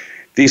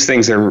these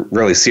things are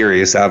really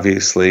serious,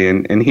 obviously,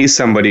 and he's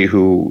somebody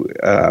who,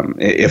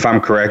 if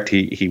I'm correct,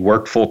 he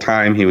worked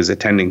full-time. He was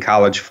attending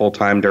college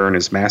full-time during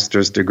his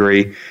master's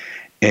degree,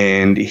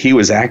 and he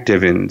was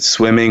active in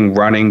swimming,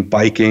 running,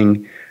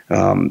 biking,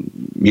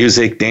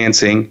 music,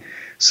 dancing.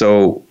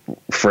 So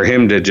for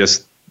him to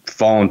just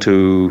fall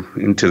into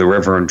the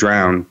river and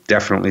drown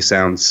definitely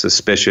sounds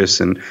suspicious.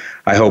 And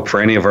I hope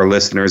for any of our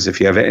listeners, if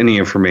you have any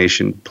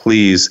information,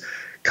 please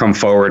come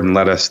forward and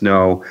let us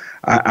know.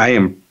 I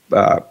am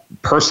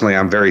personally,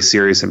 I'm very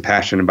serious and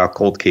passionate about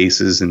cold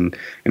cases. And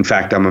in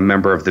fact, I'm a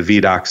member of the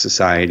VDOC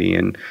Society.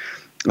 And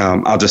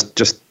I'll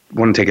just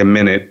want to take a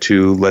minute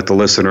to let the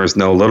listeners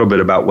know a little bit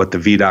about what the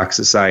VDOC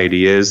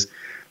Society is,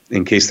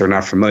 in case they're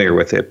not familiar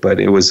with it. But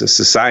it was a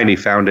society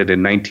founded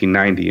in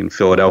 1990 in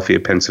Philadelphia,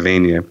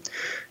 Pennsylvania,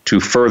 to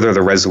further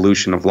the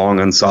resolution of long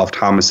unsolved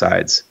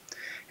homicides.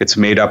 It's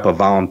made up of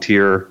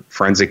volunteer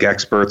forensic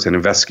experts and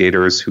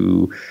investigators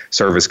who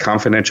serve as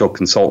confidential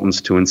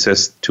consultants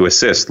to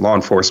assist law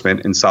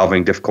enforcement in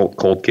solving difficult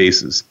cold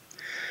cases.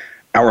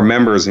 Our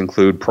members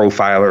include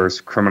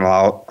profilers,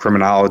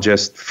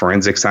 criminologists,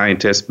 forensic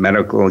scientists,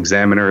 medical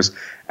examiners,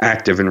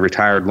 active and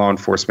retired law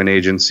enforcement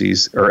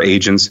agencies or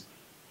agents,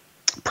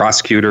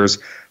 prosecutors,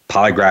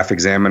 polygraph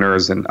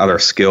examiners, and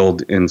others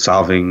skilled in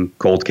solving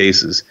cold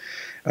cases.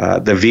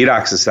 The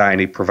VDOC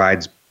Society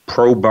provides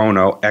pro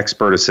bono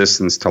expert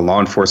assistance to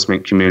law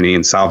enforcement community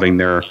in solving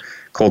their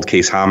cold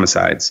case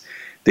homicides.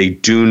 They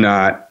do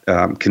not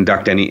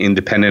conduct any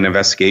independent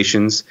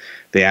investigations.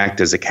 They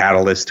act as a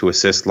catalyst to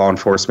assist law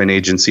enforcement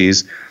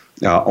agencies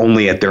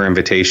only at their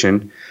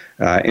invitation.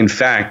 In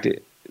fact,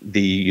 the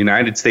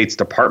United States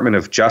Department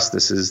of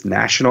Justice's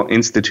National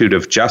Institute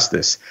of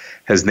Justice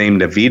has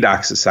named the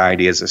VDOC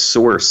Society as a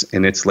source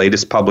in its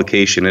latest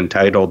publication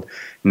entitled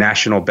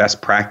National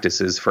Best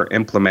Practices for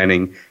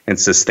Implementing and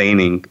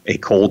Sustaining a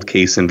Cold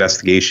Case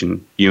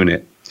Investigation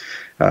Unit.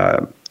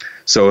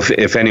 So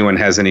if anyone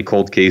has any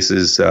cold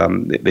cases,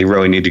 they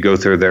really need to go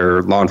through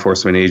their law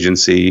enforcement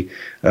agency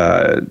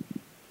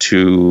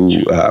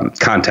to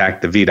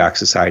contact the VDOC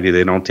Society.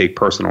 They don't take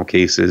personal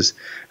cases.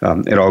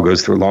 It all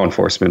goes through law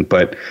enforcement.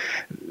 But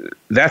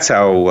that's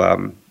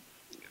how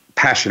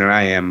passionate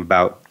I am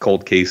about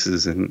cold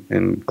cases,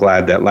 and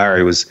glad that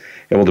Larry was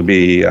able to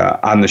be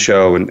on the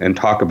show and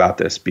talk about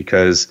this,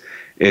 because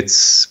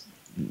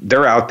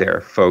they're out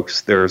there,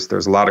 folks. There's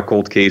a lot of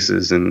cold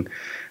cases, and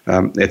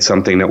it's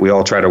something that we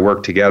all try to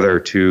work together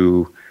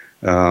to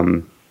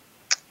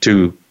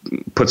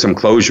put some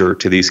closure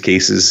to these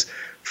cases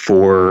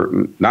for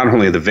not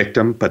only the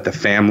victim but the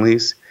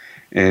families.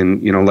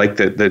 And like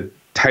the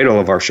title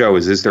of our show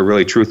is there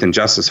really truth and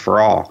justice for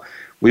all?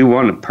 We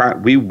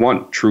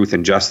want truth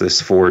and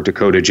justice for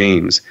Dakota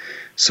James.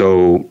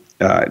 So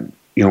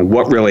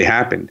what really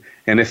happened?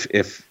 And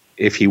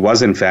if he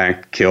was in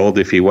fact killed,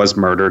 if he was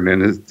murdered,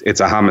 and it's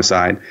a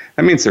homicide,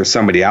 that means there's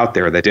somebody out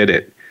there that did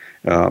it.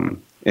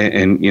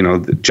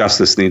 And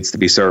justice needs to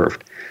be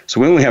served. So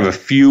we only have a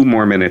few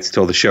more minutes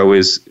till the show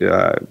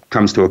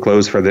comes to a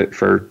close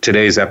for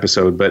today's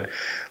episode. But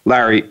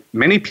Larry,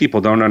 many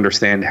people don't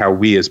understand how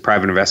we as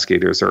private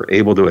investigators are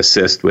able to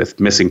assist with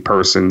missing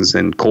persons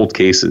and cold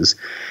cases.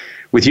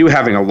 With you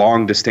having a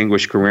long,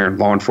 distinguished career in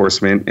law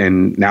enforcement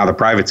and now the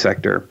private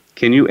sector,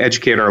 can you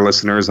educate our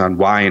listeners on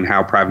why and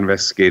how private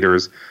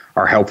investigators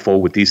are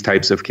helpful with these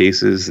types of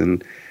cases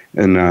in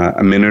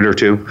a minute or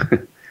two?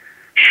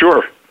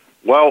 Sure.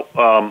 Well,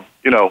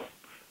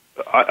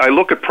 I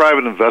look at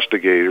private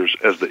investigators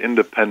as the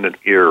independent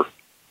ear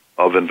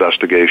of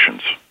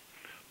investigations.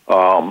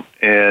 So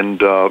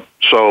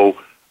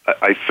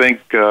I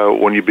think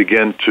when you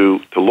begin to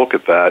look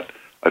at that,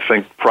 I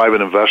think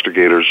private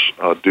investigators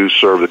do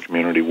serve the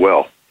community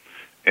well.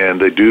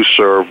 And they do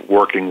serve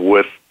working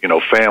with,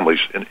 families.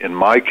 In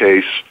my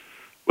case,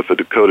 with the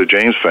Dakota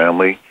James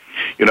family,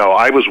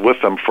 I was with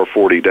them for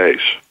 40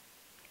 days,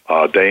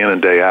 day in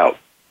and day out.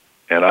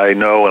 And I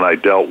know, and I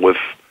dealt with,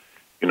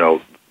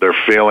 their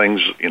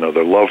feelings,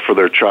 their love for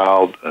their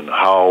child and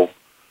how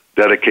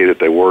dedicated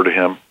they were to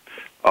him.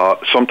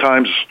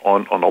 Sometimes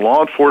on the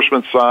law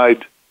enforcement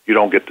side, you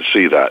don't get to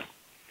see that.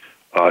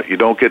 You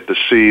don't get to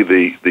see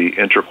the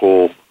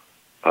integral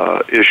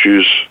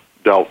issues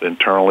dealt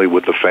internally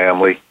with the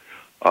family.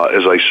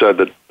 As I said,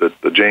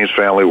 that the James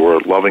family were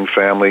a loving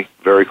family,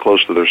 very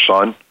close to their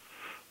son.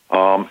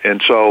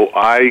 And so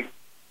I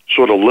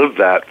sort of lived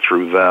that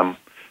through them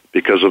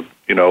because of,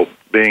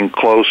 being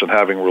close and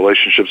having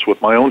relationships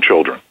with my own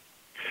children.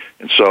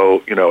 And so,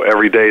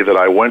 every day that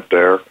I went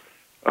there,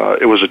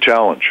 it was a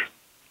challenge.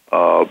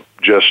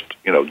 Just,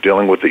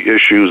 dealing with the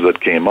issues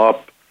that came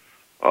up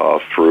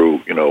through,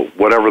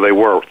 whatever they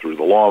were, through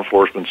the law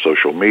enforcement,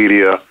 social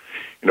media,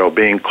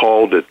 being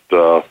called at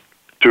 2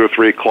 or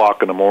 3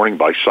 o'clock in the morning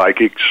by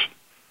psychics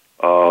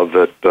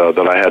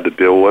that I had to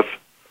deal with.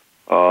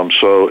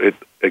 So it's,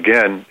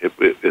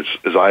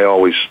 as I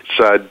always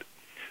said,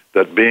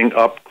 that being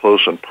up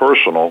close and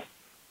personal,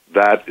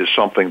 that is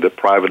something that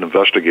private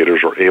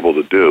investigators are able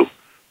to do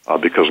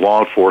because law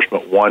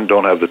enforcement, one,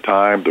 don't have the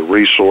time, the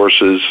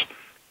resources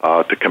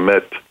to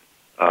commit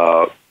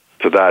to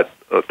that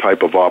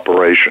type of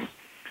operation.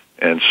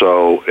 And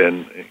so,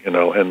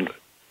 and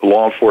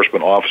law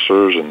enforcement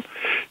officers and,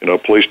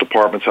 police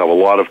departments have a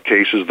lot of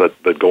cases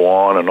that go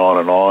on and on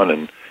and on,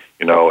 and,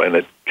 and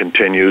it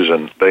continues,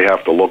 and they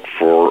have to look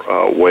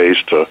for ways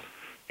to,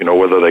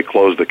 whether they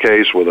close the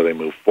case, whether they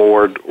move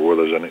forward, or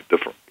whether there's any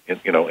different,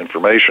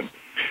 information.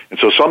 And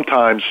so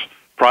sometimes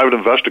private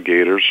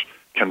investigators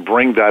can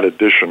bring that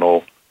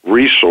additional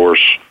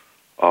resource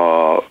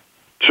to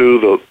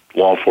the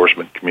law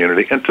enforcement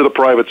community and to the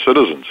private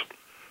citizens.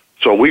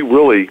 So we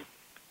really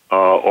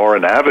are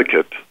an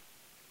advocate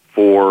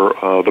for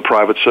the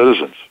private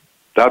citizens.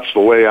 That's the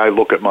way I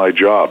look at my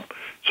job.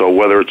 So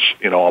whether it's,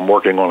 I'm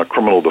working on a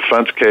criminal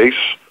defense case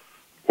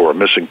or a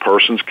missing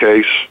persons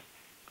case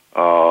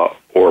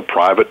or a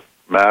private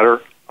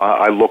matter,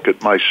 I look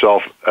at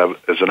myself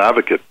as an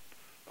advocate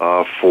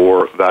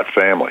for that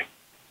family.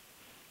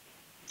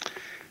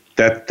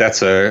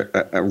 That's a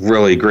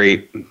really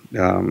great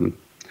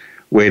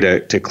way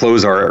to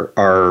close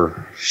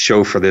our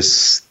show for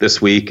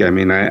this week. I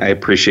mean, I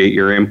appreciate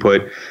your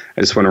input.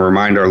 I just want to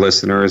remind our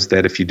listeners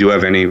that if you do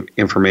have any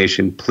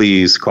information,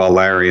 please call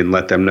Larry and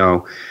let them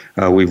know.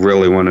 We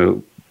really want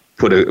to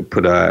put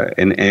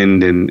an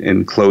end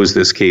and close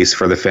this case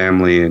for the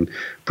family and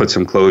put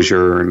some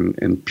closure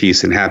and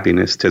peace and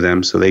happiness to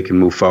them so they can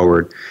move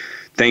forward.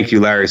 Thank you,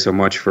 Larry, so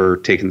much for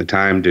taking the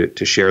time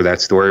to share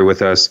that story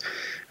with us.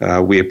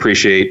 We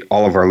appreciate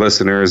all of our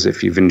listeners.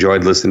 If you've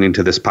enjoyed listening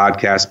to this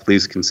podcast,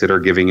 please consider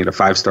giving it a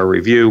 5-star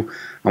review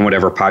on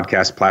whatever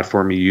podcast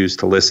platform you use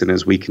to listen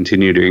as we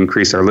continue to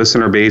increase our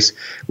listener base.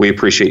 We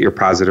appreciate your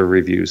positive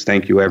reviews.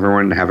 Thank you,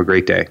 everyone, and have a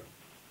great day.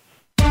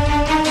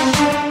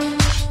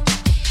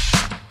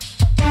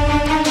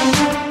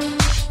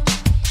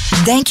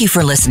 Thank you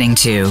for listening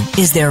to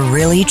Is There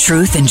Really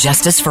Truth and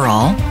Justice for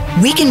All?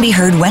 We can be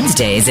heard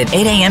Wednesdays at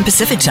 8 a.m.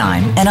 Pacific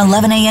Time and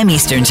 11 a.m.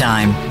 Eastern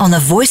Time on the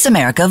Voice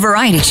America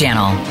Variety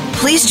Channel.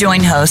 Please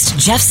join host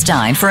Jeff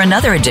Stein for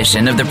another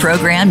edition of the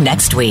program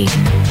next week.